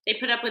 They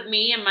put up with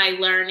me and my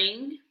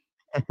learning.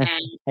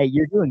 And hey,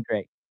 you're doing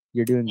great.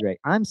 You're doing great.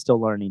 I'm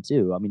still learning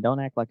too. I mean, don't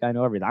act like I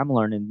know everything. I'm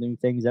learning new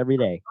things every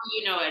day. Oh,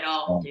 you know it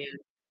all, dude.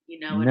 You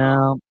know it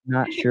all. No,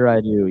 not sure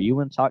I do. You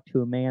want to talk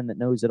to a man that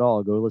knows it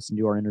all, go listen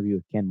to our interview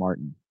with Ken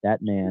Martin.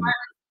 That man,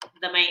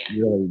 the man,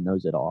 really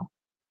knows it all.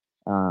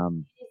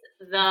 Man.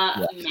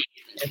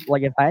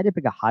 Like if I had to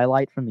pick a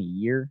highlight from the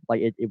year,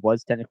 like it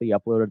was technically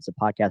uploaded as a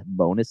podcast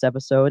bonus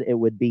episode, it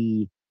would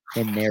be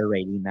him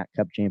narrating that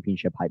Cup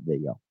Championship hype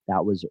video.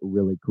 That was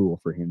really cool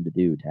for him to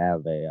do, to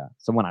have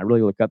someone I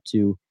really look up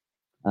to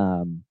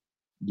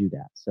do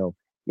that. So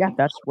yeah,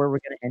 that's where we're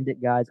gonna end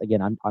it, guys.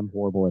 Again, I'm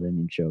horrible at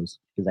ending shows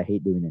because I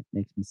hate doing it. It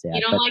makes me sad.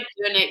 You don't like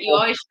doing it. You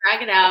always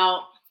drag it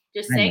out.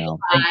 Just say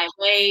goodbye,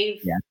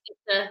 wave. Yeah.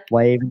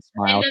 Wave and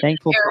smile. End of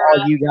Thankful the for all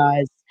era. you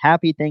guys.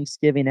 Happy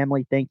Thanksgiving,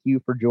 Emily. Thank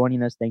you for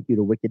joining us. Thank you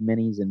to Wicked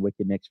Minis and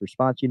Wicked Mix for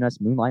sponsoring us.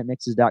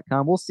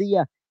 MoonlightMixes.com. We'll see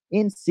you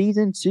in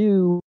season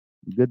 2.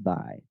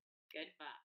 Goodbye.